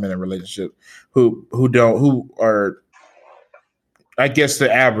for a lot of men in relationships who are, I guess,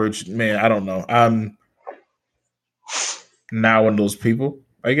 the average man. I don't know. I'm not one of those people.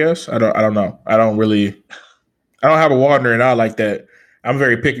 I guess I don't know. I don't have a wandering out like that. I'm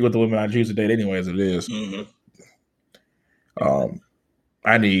very picky with the women I choose to date, anyway, as it is. Mm-hmm.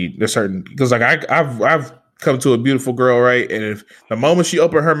 I need a certain because like I've come to a beautiful girl, right? And if the moment she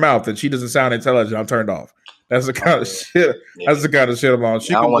opened her mouth and she doesn't sound intelligent, I'm turned off. That's the kind of shit. That's the kind of shit I'm on.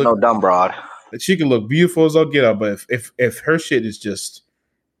 I don't want no dumb broad. She can look beautiful as I'll get up, but if her shit is just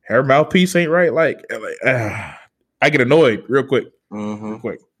her mouthpiece ain't right, I get annoyed real quick. Mm-hmm. Real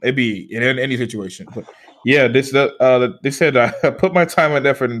quick. It'd be in any situation. But yeah, they said I put my time and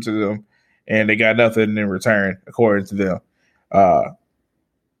effort into them, and they got nothing in return, according to them.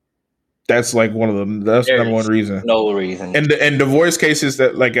 That's like one of them. That's the number one reason. No reason. And divorce cases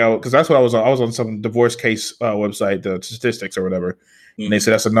that because that's what I was on. I was on some divorce case website, the statistics or whatever, and they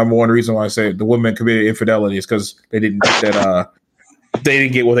said that's the number one reason why I say the women committed infidelity is because they didn't get that. They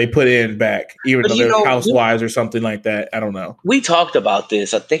didn't get what they put in back, even though they're housewives or something like that. I don't know. We talked about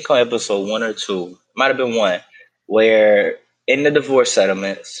this, I think, on episode 1 or 2. Might have been 1, where in the divorce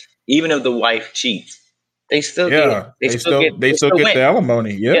settlements, even if the wife cheats, they still get the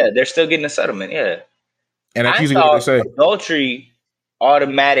alimony. Yeah, they're still getting the settlement. Yeah, and that's usually what they say. Adultery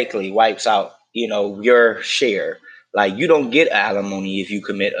automatically wipes out, your share. Like you don't get alimony if you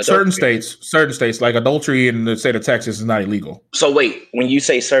commit adultery. Certain states, like adultery in the state of Texas, is not illegal. So wait, when you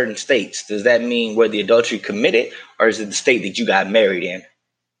say certain states, does that mean where the adultery committed, or is it the state that you got married in?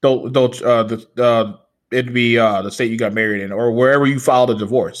 It'd be the state you got married in, or wherever you filed a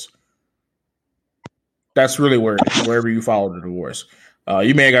divorce. That's really wherever you filed a divorce.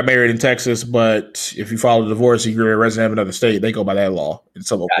 You may have got married in Texas, but if you filed a divorce and you're a resident of another state, they go by that law in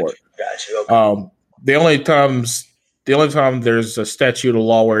civil court. Gotcha. Okay. The only time there's a statute of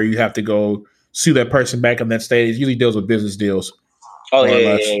law where you have to go sue that person back in that state, it usually deals with business deals. Oh,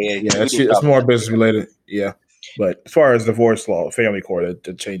 yeah. It's more business related. Yeah. But as far as divorce law, family court,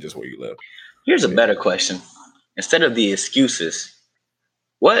 it changes where you live. Here's a better question. Instead of the excuses,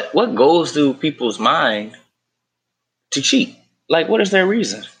 what goes through people's mind to cheat? Like, what is their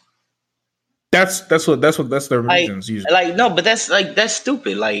reason? That's their reasons usually. Like, no, but that's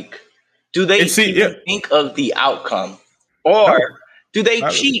stupid. Like, do they think of the outcome? Or do they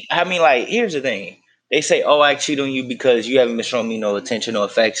cheat? I mean, like, here's the thing. They say, oh, I cheat on you because you haven't been showing me no attention or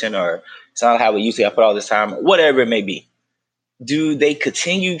affection, or it's not how we used to. I put all this time, whatever it may be. Do they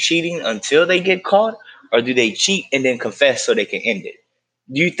continue cheating until they get caught? Or do they cheat and then confess so they can end it?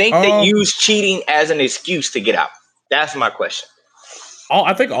 Do you think they use cheating as an excuse to get out? That's my question.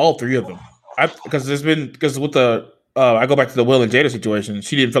 I think all three of them. Because with the I go back to the Will and Jada situation.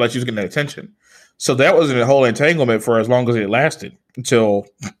 She didn't feel like she was getting that attention, so that was a whole entanglement for as long as it lasted until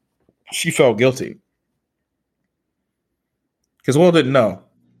she felt guilty. Because Will didn't know,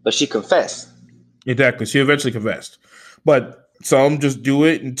 but she confessed. Exactly, she eventually confessed, but some just do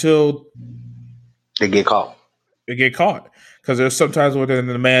it until they get caught. Because there's sometimes when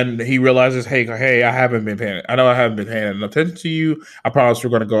the man he realizes, hey, I haven't been paying enough attention to you. I promised we're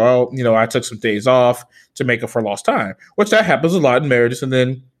going to go out. I took some days off to make up for lost time, which that happens a lot in marriages. And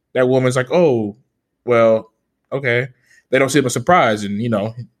then that woman's like, oh, well, okay. They don't see him as surprised, and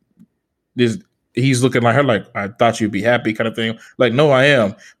he's looking like her, like I thought you'd be happy, kind of thing. Like, no, I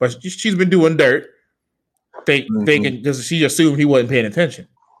am, but she's been doing dirt. Thinking because she assumed he wasn't paying attention.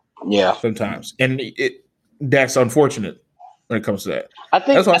 Yeah, sometimes, and that's unfortunate. When it comes to that,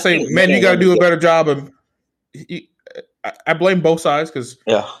 that's why I say, man, you got to do a better job. I blame both sides because,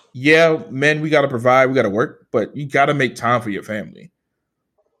 men, we got to provide, we got to work, but you got to make time for your family.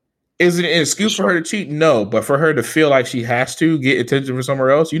 Is it an excuse for her to cheat? No, but for her to feel like she has to get attention from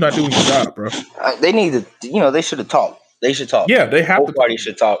somewhere else, you're not doing your job, bro. They need to, they should have talked. They should talk. Yeah, they have to Both talk. parties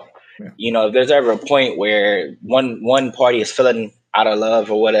should talk. Yeah. If there's ever a point where one party is feeling out of love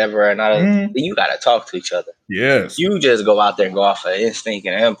or whatever, and then you gotta talk to each other. Yes. You just go out there and go off of instinct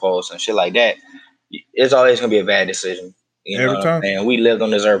and impulse and shit like that. It's always gonna be a bad decision. Every time. And we lived on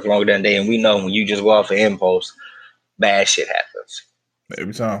this earth longer than a day, and we know when you just go off of impulse, bad shit happens.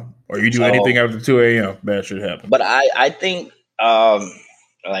 Every time. Or you do anything after 2 a.m., bad shit happens. But I think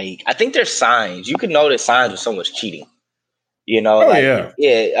I think there's signs. You can notice signs when someone's cheating. Yeah.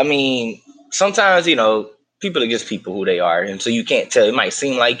 I mean, sometimes, people are just people who they are. And so you can't tell. It might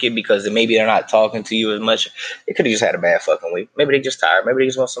seem like it because maybe they're not talking to you as much. They could have just had a bad fucking week. Maybe they just tired. Maybe they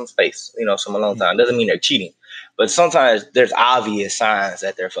just want some space, some alone time. Doesn't mean they're cheating. But sometimes there's obvious signs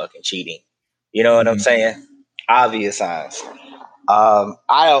that they're fucking cheating. You know what I'm saying? Obvious signs.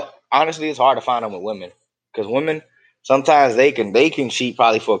 Honestly, it's hard to find them with women because women, sometimes they can cheat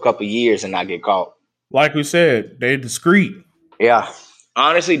probably for a couple of years and not get caught. Like we said, they're discreet. Yeah.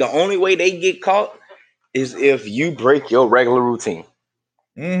 Honestly, the only way they get caught is if you break your regular routine.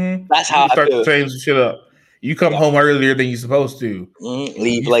 Mm-hmm. That's how you start I feel. to change the shit up. You come home earlier than you're supposed to.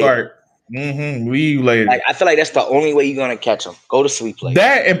 Leave later. Leave later. I feel like that's the only way you're gonna catch them. Go to sleep later.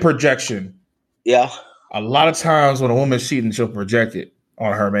 That and projection. Yeah. A lot of times when a woman's cheating, she'll project it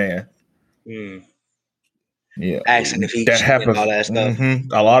on her man. Yeah. Asking if he that happens. All that stuff.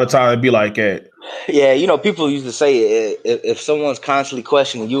 A lot of times it'd be like that. Yeah, people used to say if someone's constantly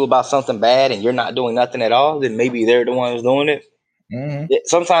questioning you about something bad and you're not doing nothing at all, then maybe they're the ones doing it.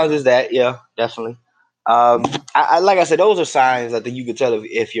 Sometimes it's that, yeah, definitely. Like I said, those are signs that you can tell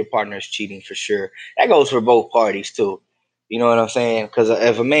if your partner is cheating for sure. That goes for both parties too. You know what I'm saying? Because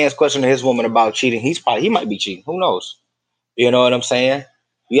if a man's questioning his woman about cheating, he might be cheating. Who knows? You know what I'm saying?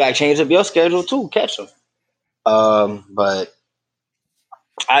 You gotta change up your schedule too. Catch him. But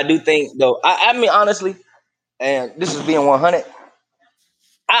I do think though. I mean, honestly, and this is being 100.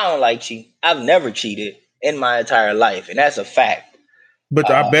 I don't like cheating. I've never cheated in my entire life, and that's a fact.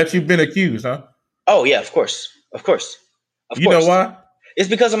 But I bet you've been accused, huh? Oh yeah, of course. You know why? It's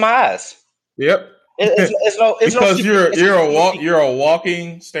because of my eyes. It's because you're a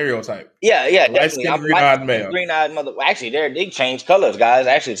walking stereotype. Yeah, definitely. Green-eyed male. Green-eyed mother. Actually, they change colors, guys.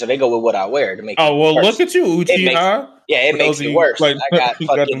 Actually, so they go with what I wear to make. Oh well, worse. look at you, Uchiha. It makes it worse. Like, I got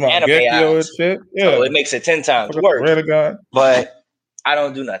fucking anime eyes, and shit. Yeah, so it makes it 10 times worse. But I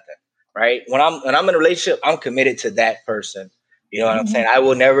don't do nothing, right? When I'm in a relationship, I'm committed to that person. You know what I'm saying? I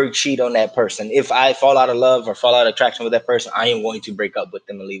will never cheat on that person. If I fall out of love or fall out of attraction with that person, I am going to break up with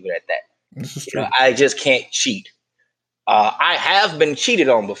them and leave it at that. This is true. I just can't cheat. I have been cheated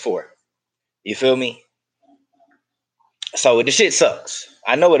on before. You feel me? So the shit sucks.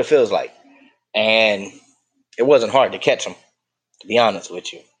 I know what it feels like. And it wasn't hard to catch them, to be honest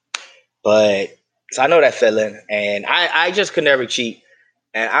with you. But so I know that feeling. And I just could never cheat.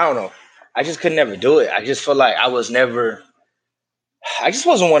 And I don't know. I just could never do it. I just feel like I just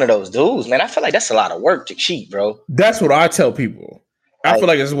wasn't one of those dudes, man. I feel like that's a lot of work to cheat, bro. That's what I tell people. I feel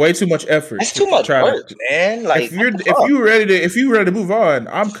like it's way too much effort. That's too much work, man. Like if you're ready to move on,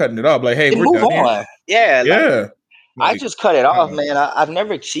 I'm cutting it off. Like, hey, we're done here. Yeah, yeah. I just cut it off, man. I've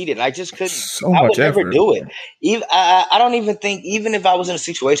never cheated. I just couldn't. So I would much never effort. do it. Even I don't even think, even if I was in a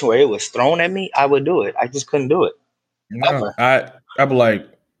situation where it was thrown at me, I would do it. I just couldn't do it. No, I'd be like,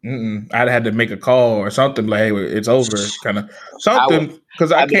 I'd had to make a call or something. Like, hey, it's over, kind of something.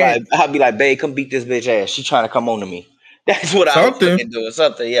 Because I can't. I'd be like, babe, come beat this bitch ass. She trying to come on to me. That's what I was doing.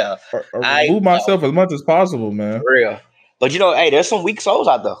 Something, yeah. Or remove myself as much as possible, man. For real. But hey, there's some weak souls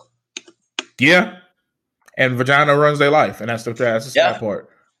out there. Yeah. And vagina runs their life, and that's the sad part.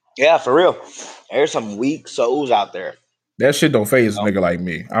 Yeah, for real. There's some weak souls out there. That shit don't phase a nigga like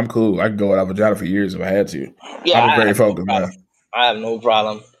me. I'm cool. I can go without vagina for years if I had to. Yeah, I'm very focused, man. I have no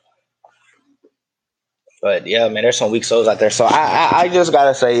problem. But yeah, man, there's some weak souls out there. So I just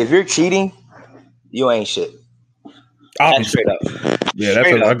gotta say, if you're cheating, you ain't shit. That's straight up. Yeah,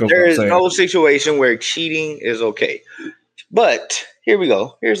 that's what I go. There is no situation where cheating is okay. But here we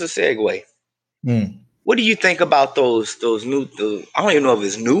go. Here's a segue. What do you think about those new? I don't even know if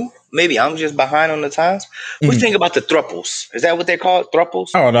it's new. Maybe I'm just behind on the times. What do you think about the thruples? Is that what they're called? Thruples?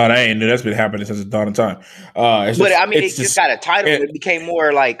 Oh no, that ain't new. That's been happening since the dawn of time. It just got a title. It became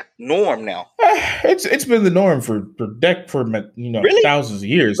more like norm now. It's been the norm for really? thousands of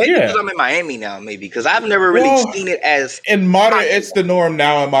years. Maybe because I'm in Miami now, maybe because I've never really seen it as in modern. It's the norm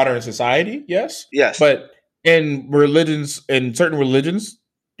now in modern society. Yes. But in certain religions,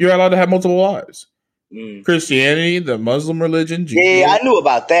 you're allowed to have multiple wives. Christianity, the Muslim religion, Yeah, I knew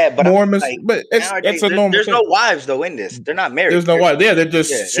about that, but Mormons, like but it's nowadays a normal there's no thing. wives though in this. They're not married. There's no why. Yeah, they're just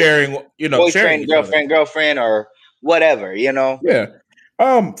They're sharing, sharing boyfriend, each other. girlfriend, or whatever. Yeah.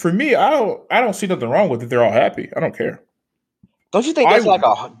 For me, I don't see nothing wrong with it. They're all happy. I don't care. Don't you think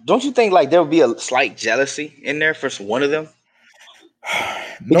Don't you think like there would be a slight jealousy in there for one of them?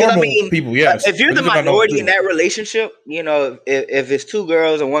 Because normal people, yes. if you're the minority in that relationship, if it's two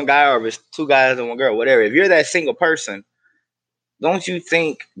girls and one guy, or if it's two guys and one girl, whatever. If you're that single person, don't you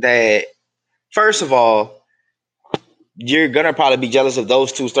think that first of all, you're gonna probably be jealous if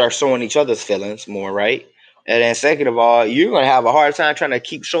those two start showing each other's feelings more, right? And then second of all, you're gonna have a hard time trying to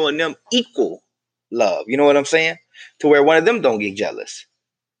keep showing them equal love. You know what I'm saying? To where one of them don't get jealous.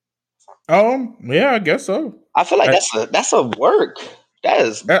 Yeah, I guess so. I feel like that's a work.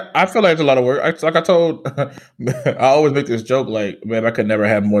 I feel like it's a lot of work. Like I told, I always make this joke, like, man, I could never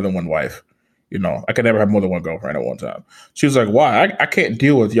have more than one wife. I could never have more than one girlfriend at one time. She was like, why? I can't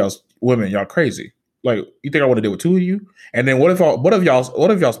deal with y'all's women. Y'all crazy. Like, you think I want to deal with two of you? And then what if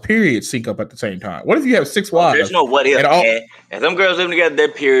y'all's periods sync up at the same time? What if you have 6 wives? There's no what if, man. If them girls living together, their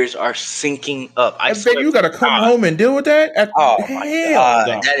periods are syncing up. And then you got to come home and deal with that? My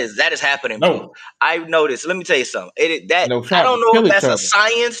God. That is happening. No. Bro. I've noticed. Let me tell you something. I don't know if that's a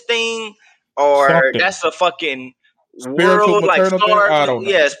science thing or that's a fucking spiritual world like stars. I don't know.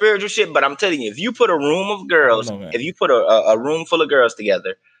 Yeah, spiritual shit. But I'm telling you, if you put a room of girls, if you put a room full of girls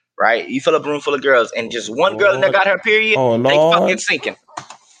together, right? You fill up a room full of girls, and just one girl that got her period, they fucking sinking.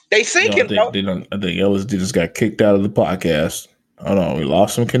 They sinking, bro. I think LSD just got kicked out of the podcast. Hold on, we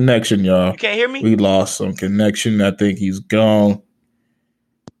lost some connection, y'all. You can't hear me? We lost some connection. I think he's gone.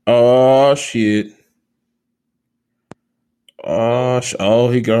 Oh shit.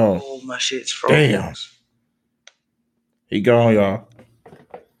 He gone. Oh, my shit's frozen. Damn. He gone, y'all.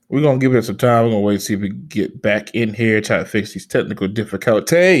 We're going to give it some time. We're going to wait to see if we can get back in here, try to fix these technical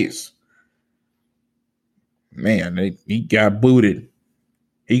difficulties. Man, he got booted.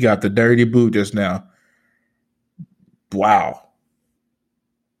 He got the dirty boot just now. Wow.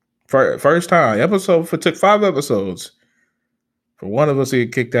 First time. Took 5 episodes for one of us to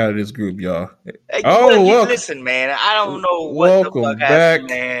get kicked out of this group, y'all. Hey, well, listen, man. I don't know what the fuck happened,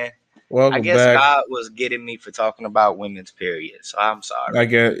 man. Welcome I guess back. God was getting me for talking about women's period, so I'm sorry. I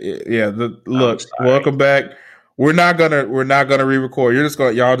guess, yeah. Look, welcome back. We're not gonna re-record.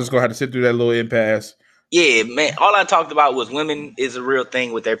 Y'all just gonna have to sit through that little impasse. Yeah, man. All I talked about was women is a real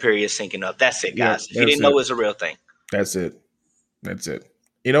thing with their periods syncing up. That's it, guys. If you didn't know, it's a real thing. That's it.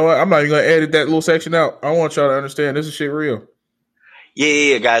 You know what? I'm not even gonna edit that little section out. I want y'all to understand this is shit real.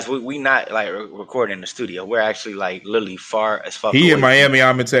 Yeah, guys. We not like recording in the studio. We're actually like literally far as fuck. He in Miami,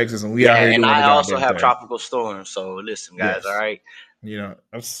 I'm in Texas, and we out here doing I also have tropical storms. So listen, guys. Yes. All right.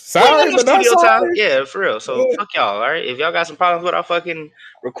 I'm sorry, but not sorry. Time. Yeah, for real. So fuck y'all. All right. If y'all got some problems with our fucking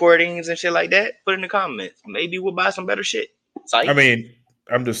recordings and shit like that, put it in the comments. Maybe we'll buy some better shit. Psych. I mean,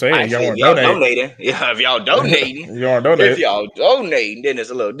 I'm just saying, y'all want donating. Yeah, if y'all donating, if y'all donating, then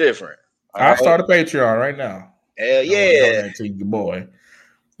it's a little different. I'll start a Patreon right now. Hell yeah. To your boy.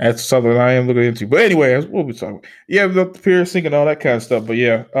 That's something I am looking into. But anyway, that's what we talking about. Yeah, the piercing and all that kind of stuff. But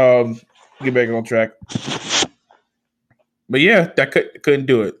yeah, get back on track. But yeah, that couldn't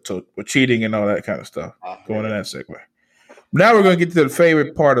do it. So we're cheating and all that kind of stuff. Going in that segue. Now we're going to get to the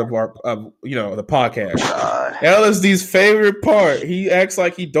favorite part of the podcast. LSD's favorite part. He acts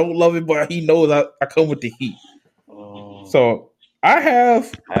like he don't love it, but he knows I come with the heat. So I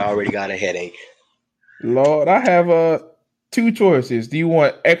already got a headache. Lord, I have 2 choices. Do you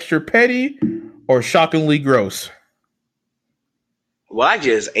want extra petty or shockingly gross? Well, I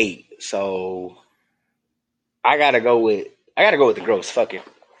just ate, so I gotta go with the gross. Fuck it.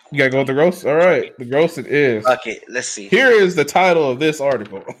 You gotta go with the gross? All right. The gross it is. Fuck it. Let's see. Here is the title of this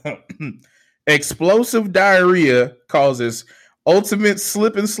article. Explosive diarrhea causes ultimate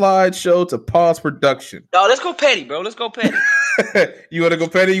slip and slide show to pause production. No, let's go petty, bro. Let's go petty. You want to go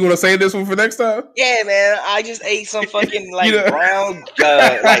petty? You want to save this one for next time? Yeah, man. I just ate some fucking brown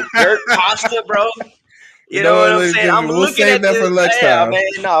like dirt pasta, bro. You know what I'm saying? I'm looking at that for next time. Man,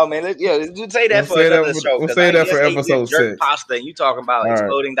 no, man. Let's say that for another show. We'll say that for episode 6. Dirt pasta, and you talking about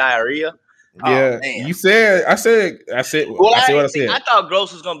exploding diarrhea? Yeah, you said. I said. Well, I said what I said. I thought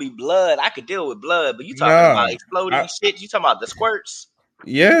gross was gonna be blood. I could deal with blood, but you talking about exploding shit? You talking about the squirts?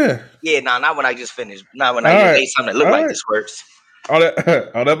 Yeah. Yeah, not when I just finished. Not when I just ate something that looked like the squirts.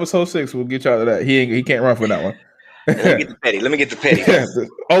 On episode 6, we'll get y'all to that. He can't run for that one. Let me get the petty.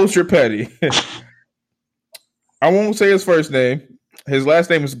 Ultra petty. I won't say his first name. His last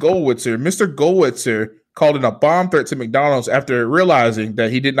name is Goldwitzer. Mr. Goldwitzer called in a bomb threat to McDonald's after realizing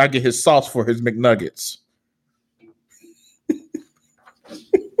that he did not get his sauce for his McNuggets.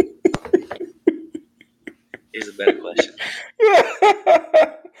 Here's a better question.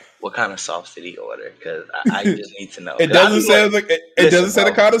 What kind of sauce did he order? Because I just need to know. It doesn't say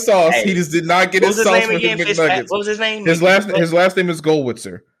the kind of sauce. Hey, he just did not get his sauce for his McNuggets. What was his name? His last name is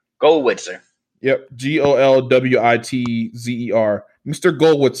Goldwitzer. Goldwitzer. Yep, Golwitzer, Mr.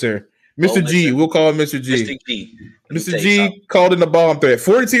 Goldwitzer, Mr. G. We'll call him Mr. G. Mr. G. Mr. G called in a bomb threat.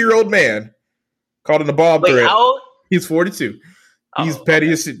 42-year-old man called in a bomb threat. How old? He's 42. He's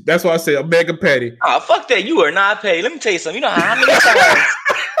petty as shit. That's why I say I'm mega petty. Oh, fuck that. You are not petty. Let me tell you something. You know how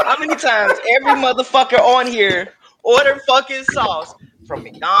many times every motherfucker on here order fucking sauce from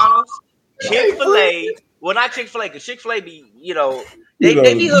McDonald's, Chick-fil-A. Well, not Chick-fil-A, because Chick-fil-A be,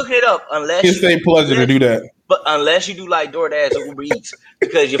 they be hooking it up unless it's a pleasure to do that. But unless you do like DoorDash or Uber Eats,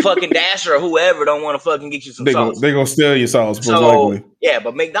 because your fucking Dasher or whoever don't want to fucking get you some sauce. They're going to steal your sauce, most likely. Yeah,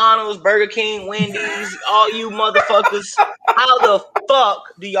 but McDonald's, Burger King, Wendy's, all you motherfuckers, how the fuck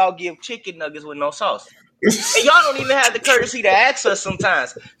do y'all give chicken nuggets with no sauce? And y'all don't even have the courtesy to ask us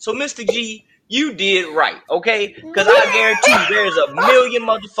sometimes. So, Mr. G, you did right, okay? Because I guarantee you there's a million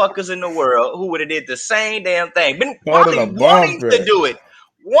motherfuckers in the world who would have did the same damn thing. Been probably wanting to do it,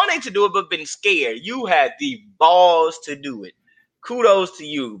 but been scared. You had the balls to do it. Kudos to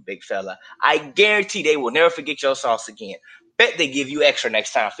you, big fella. I guarantee they will never forget your sauce again. Bet they give you extra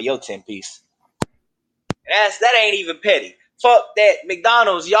next time for your 10-piece. That ain't even petty. Fuck that.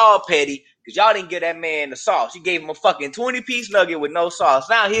 McDonald's, y'all petty. Because y'all didn't give that man the sauce. You gave him a fucking 20-piece nugget with no sauce.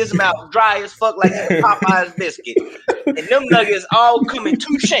 Now his mouth dry as fuck like a Popeye's biscuit. And them nuggets all come in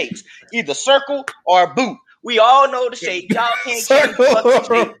two shapes. Either circle or boot. We all know the shape. Y'all can't change the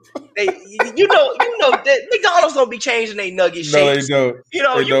fucking shape. You know that McDonald's don't be changing their nugget shapes. No, they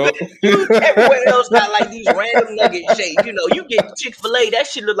don't. You everywhere else got like these random nugget shapes. You get Chick-fil-A, that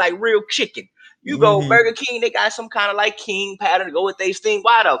shit look like real chicken. You go Burger King, they got some kind of like king pattern to go with their thing.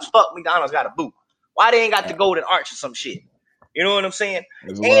 Why the fuck McDonald's got a boot? Why they ain't got the golden arch or some shit? You know what I'm saying?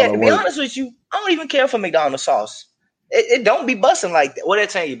 And to be honest with you, I don't even care for McDonald's sauce. It don't be busting like that. What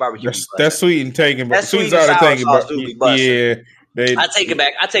that tangy barbecue? That's sweet and tangy. That's sweet and sour sauce do be busting. Yeah. I take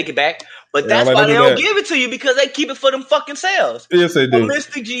it back. But that's why they don't give it to you, because they keep it for them fucking sales. Yes, they do.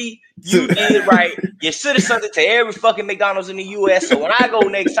 Mr. G, you did right. You should have sent it to every fucking McDonald's in the U.S. So when I go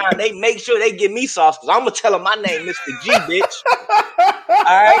next time, they make sure they give me sauce, because I'm going to tell them my name, Mr. G, bitch. All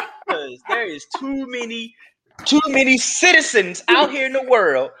right? Because there is too many citizens out here in the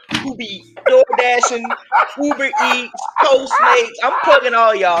world who be DoorDashing, Uber Eats, Postmates. I'm plugging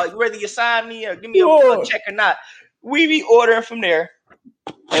all y'all. Whether you sign me or give me a check or not, we be ordering from there.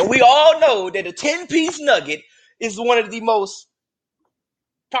 And we all know that a 10-piece nugget is one of the most,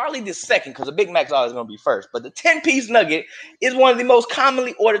 probably the second, because the Big Mac's always going to be first. But the 10-piece nugget is one of the most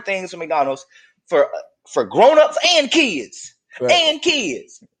commonly ordered things from McDonald's for grown-ups and kids. Right. And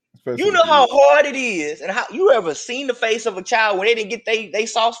kids. Especially you know how hard it is, and how you ever seen the face of a child when they didn't get they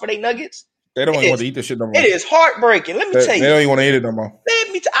sauce for their nuggets? They don't even want to eat this shit no more. It is heartbreaking. Let me tell you. They don't even want to eat it no more.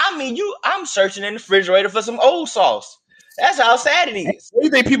 I'm searching in the refrigerator for some old sauce. That's how sad it is. What do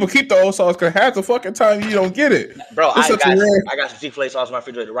you think people keep the old sauce? Because half the fucking time you don't get it. Bro, I got some Chick-fil-A sauce in my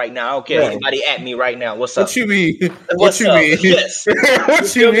refrigerator right now. I don't care. Anybody at me right now. What's up? What you mean? What's up? Yes.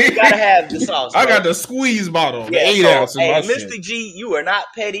 What you mean? You gotta have the sauce. I got the squeeze bottle. Yeah, 8 ounces. Hey, Mr. G, you are not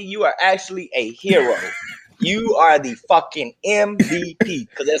petty. You are actually a hero. You are the fucking MVP,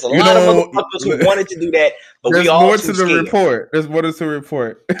 because there's a lot of motherfuckers who wanted to do that, but we all too scared. There's more to the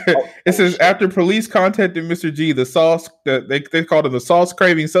report. It says after police contacted Mr. G, the sauce they called him the sauce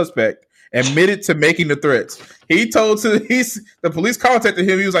craving suspect, admitted to making the threats. The police contacted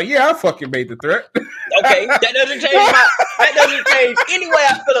him. He was like, "Yeah, I fucking made the threat." Okay, that doesn't change any way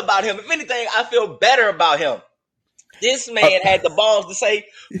I feel about him. If anything, I feel better about him. This man had the balls to say,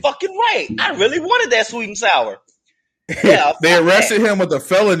 fucking right. I really wanted that sweet and sour. Yeah, they arrested him with a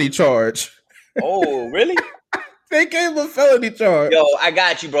felony charge. Oh, really? They gave him a felony charge. Yo, I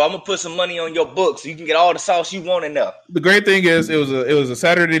got you, bro. I'm going to put some money on your book so you can get all the sauce you want enough. The great thing is it was a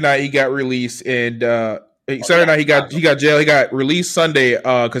Saturday night he got released, and Saturday night he got jail. He got released Sunday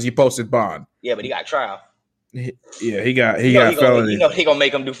because he posted bond. Yeah, but he got trial. Yeah, he got felony. He gonna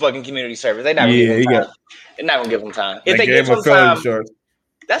make him do fucking community service. They're not gonna give him time. They're not gonna give him time. If they give him time,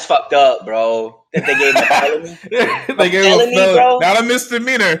 that's fucked up, bro. If they gave him a felony, they gave him a felony, bro. Not a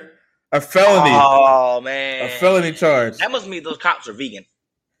misdemeanor, a felony. Oh man, a felony charge. That must mean those cops are vegan.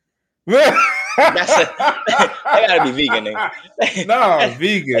 They gotta be vegan. No,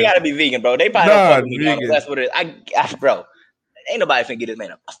 vegan. They gotta be vegan, bro. They probably don't fucking vegan. That's what it is. Bro. Ain't nobody finna get this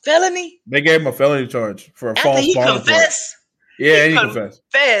man a felony. They gave him a felony charge for a After false he bond report. confessed. Yeah, he confessed.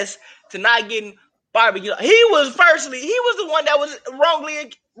 Confessed to not getting barbecue. He was the one that was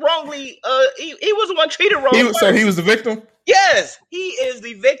wrongly. He was the one treated wrong. So he was the victim. Yes, he is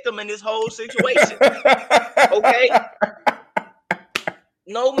the victim in this whole situation. Okay.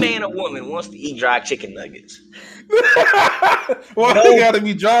 No man or woman wants to eat dry chicken nuggets. Why they gotta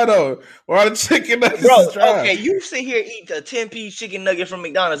be dry though? Why the chicken nuggets is dry? Okay, you sit here eat a 10-piece chicken nugget from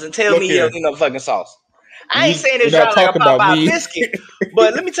McDonald's and tell me you don't need no fucking sauce. I ain't saying it's dry like a Popeye biscuit,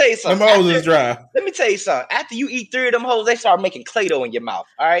 but let me tell you something. Them hoes is dry. Let me tell you something. After you eat 3 of them hoes, they start making Play-Doh in your mouth.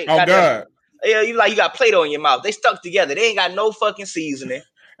 All right? Oh, God. Yeah, you got Play-Doh in your mouth. They stuck together. They ain't got no fucking seasoning.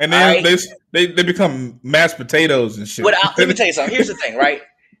 And then they become mashed potatoes and shit. Let me tell you something. Here's the thing, right?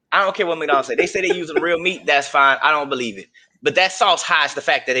 I don't care what McDonald's say. They say they're using real meat. That's fine. I don't believe it. But that sauce hides the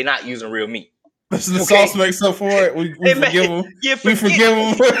fact that they're not using real meat. The sauce makes up for it. We forgive them. We forgive them.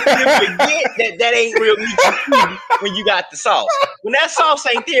 You forget that ain't real meat when you got the sauce. When that sauce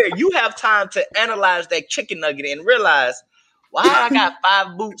ain't there, you have time to analyze that chicken nugget and realize, why I got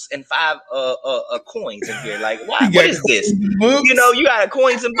 5 boots and 5 coins in here? Like, why? What is this? You know, you got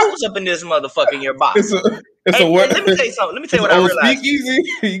coins and boots up in this motherfucker in your box. Let me tell you something. Let me tell you what I realized. Speakeasy?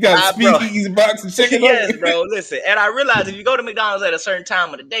 You got a speakeasy box of chicken nuggets? Yes, bro. Listen, and I realized if you go to McDonald's at a certain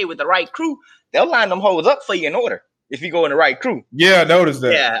time of the day with the right crew, they'll line them hoes up for you in order if you go in the right crew. Yeah, I noticed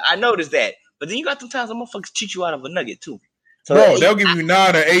that. Yeah, I noticed that. But then you got sometimes the motherfuckers cheat you out of a nugget too. So bro, they'll give you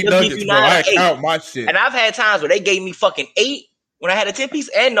 9 or 8 nuggets, bro. I count my shit. And I've had times where they gave me fucking 8 when I had a 10-piece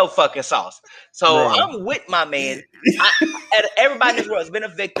and no fucking sauce. So bro, I'm with my man. Everybody in this world has been a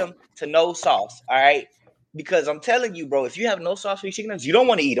victim to no sauce, all right? Because I'm telling you, bro, if you have no sauce for your chicken nuggets, you don't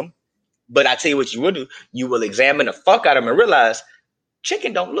want to eat them. But I tell you what you will do. You will examine the fuck out of them and realize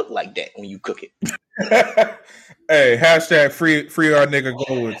chicken don't look like that when you cook it. Hey, hashtag free our nigga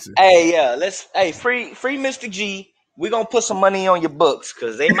Goldwitz. Hey, yeah, free Mr. G. We're going to put some money on your books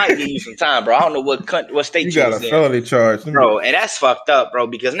because they might give you some time, bro. I don't know what state you got a felony charge. Bro, and that's fucked up, bro,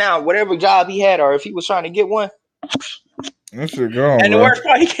 because now whatever job he had or if he was trying to get one. That shit gone, and the worst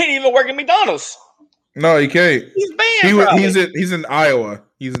part, he can't even work at McDonald's. No, he can't. He's banned. He's in Iowa.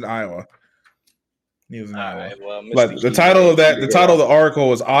 He was in Iowa. Right, well, but the title of the article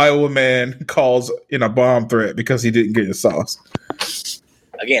was "Iowa Man Calls in a Bomb Threat Because He Didn't Get His Sauce."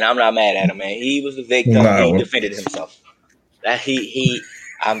 Again, I'm not mad at him, man. He was the victim. He defended himself.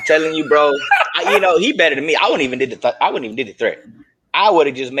 I'm telling you, bro. He better than me. I wouldn't even did the threat. I would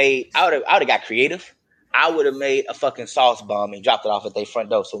have got creative. I would have made a fucking sauce bomb and dropped it off at their front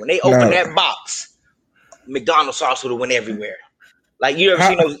door. So when they open that box, McDonald's sauce would have went everywhere. Like you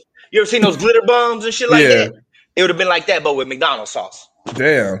ever seen those glitter bombs and shit like that? It would have been like that, but with McDonald's sauce.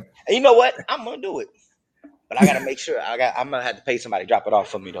 Damn. And you know what? I'm gonna do it. But I gotta make sure I'm gonna have to pay somebody to drop it off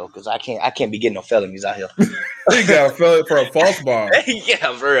for me though, because I can't be getting no felonies out here. He got a felony for a false bomb.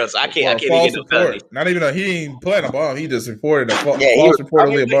 Yeah, for real. So I can't be getting no felonies. Not even he ain't planning a bomb. He just reported a false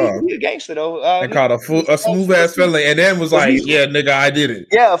reportedly a bomb. He a gangster though. And called a smooth ass felony, and then was like, "Yeah, nigga, I did it."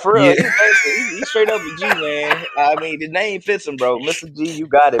 Yeah, for real. Yeah. He's straight up a G, man. I mean, the name fits him, bro. Mr. G, you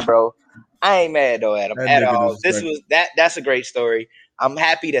got it, bro. I ain't mad though at him at all. That's a great story. I'm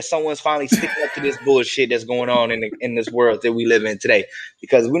happy that someone's finally sticking up to this bullshit that's going on in this world that we live in today,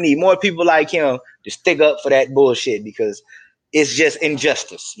 because we need more people like him to stick up for that bullshit, because it's just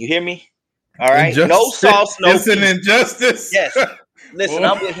injustice. You hear me? All right. No sauce, no peace. It's an injustice. Yes. Listen,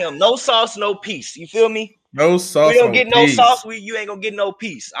 I'm with him. No sauce, no peace. You feel me? No sauce. We don't get no sauce. You ain't gonna get no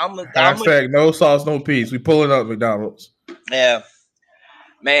peace. Hashtag no sauce, no peace. We pulling up McDonald's. Yeah.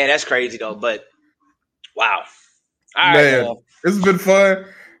 Man, that's crazy though. But wow. All right, man. This has been fun.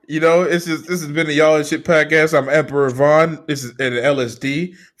 This has been the Y'all and Shit podcast. I'm Emperor Vaughn. This is an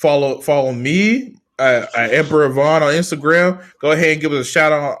LSD. Follow me at Emperor Vaughn on Instagram. Go ahead and give us a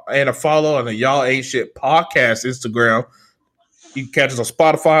shout out and a follow on the Y'all Ain't Shit podcast Instagram. You can catch us on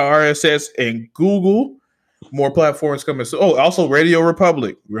Spotify, RSS, and Google. More platforms coming soon. Oh, also Radio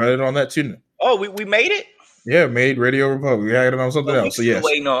Republic. We had it on that too. Oh, we made it? Yeah, made Radio Republic. We had it on something else. So yes.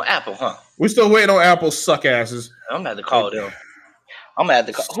 Waiting on Apple, huh? We're still waiting on Apple, suck asses. I'm gonna have to call them. I'm gonna have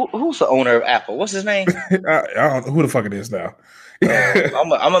to call. Who's the owner of Apple? What's his name? I don't know who the fuck it is now. I'm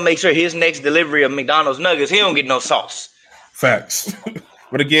gonna make sure his next delivery of McDonald's nuggets, he don't get no sauce. Facts.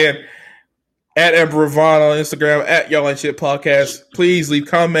 But again, at Emperor Vaughn on Instagram, at Y'all Ain't Shit Podcast. Please leave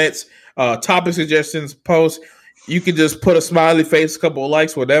comments, topic suggestions, posts. You can just put a smiley face, a couple of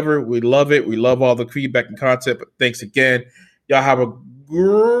likes, whatever. We love it. We love all the feedback and content. But thanks again. Y'all have a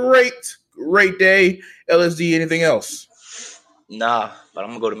great day. LSD, anything else? Nah, but I'm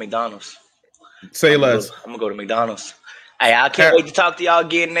going to go to McDonald's. Say less. I'm going to go to McDonald's. Hey, I can't wait to talk to y'all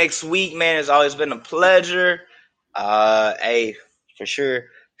again next week, man. It's always been a pleasure. Hey, for sure,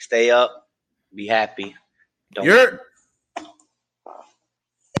 stay up, be happy.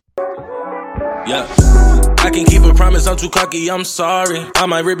 Yeah. I can keep a promise, I'm too cocky, I'm sorry. I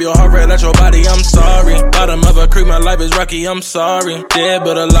might rip your heart right out your body, I'm sorry. Bottom of a creek, my life is rocky, I'm sorry. Dead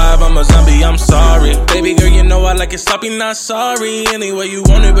but alive, I'm a zombie, I'm sorry. Baby girl, you know I like it sloppy, not sorry. Any way you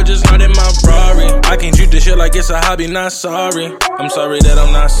want it, but just not in my Ferrari. I can't treat this shit like it's a hobby, not sorry. I'm sorry that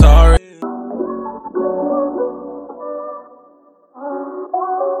I'm not sorry.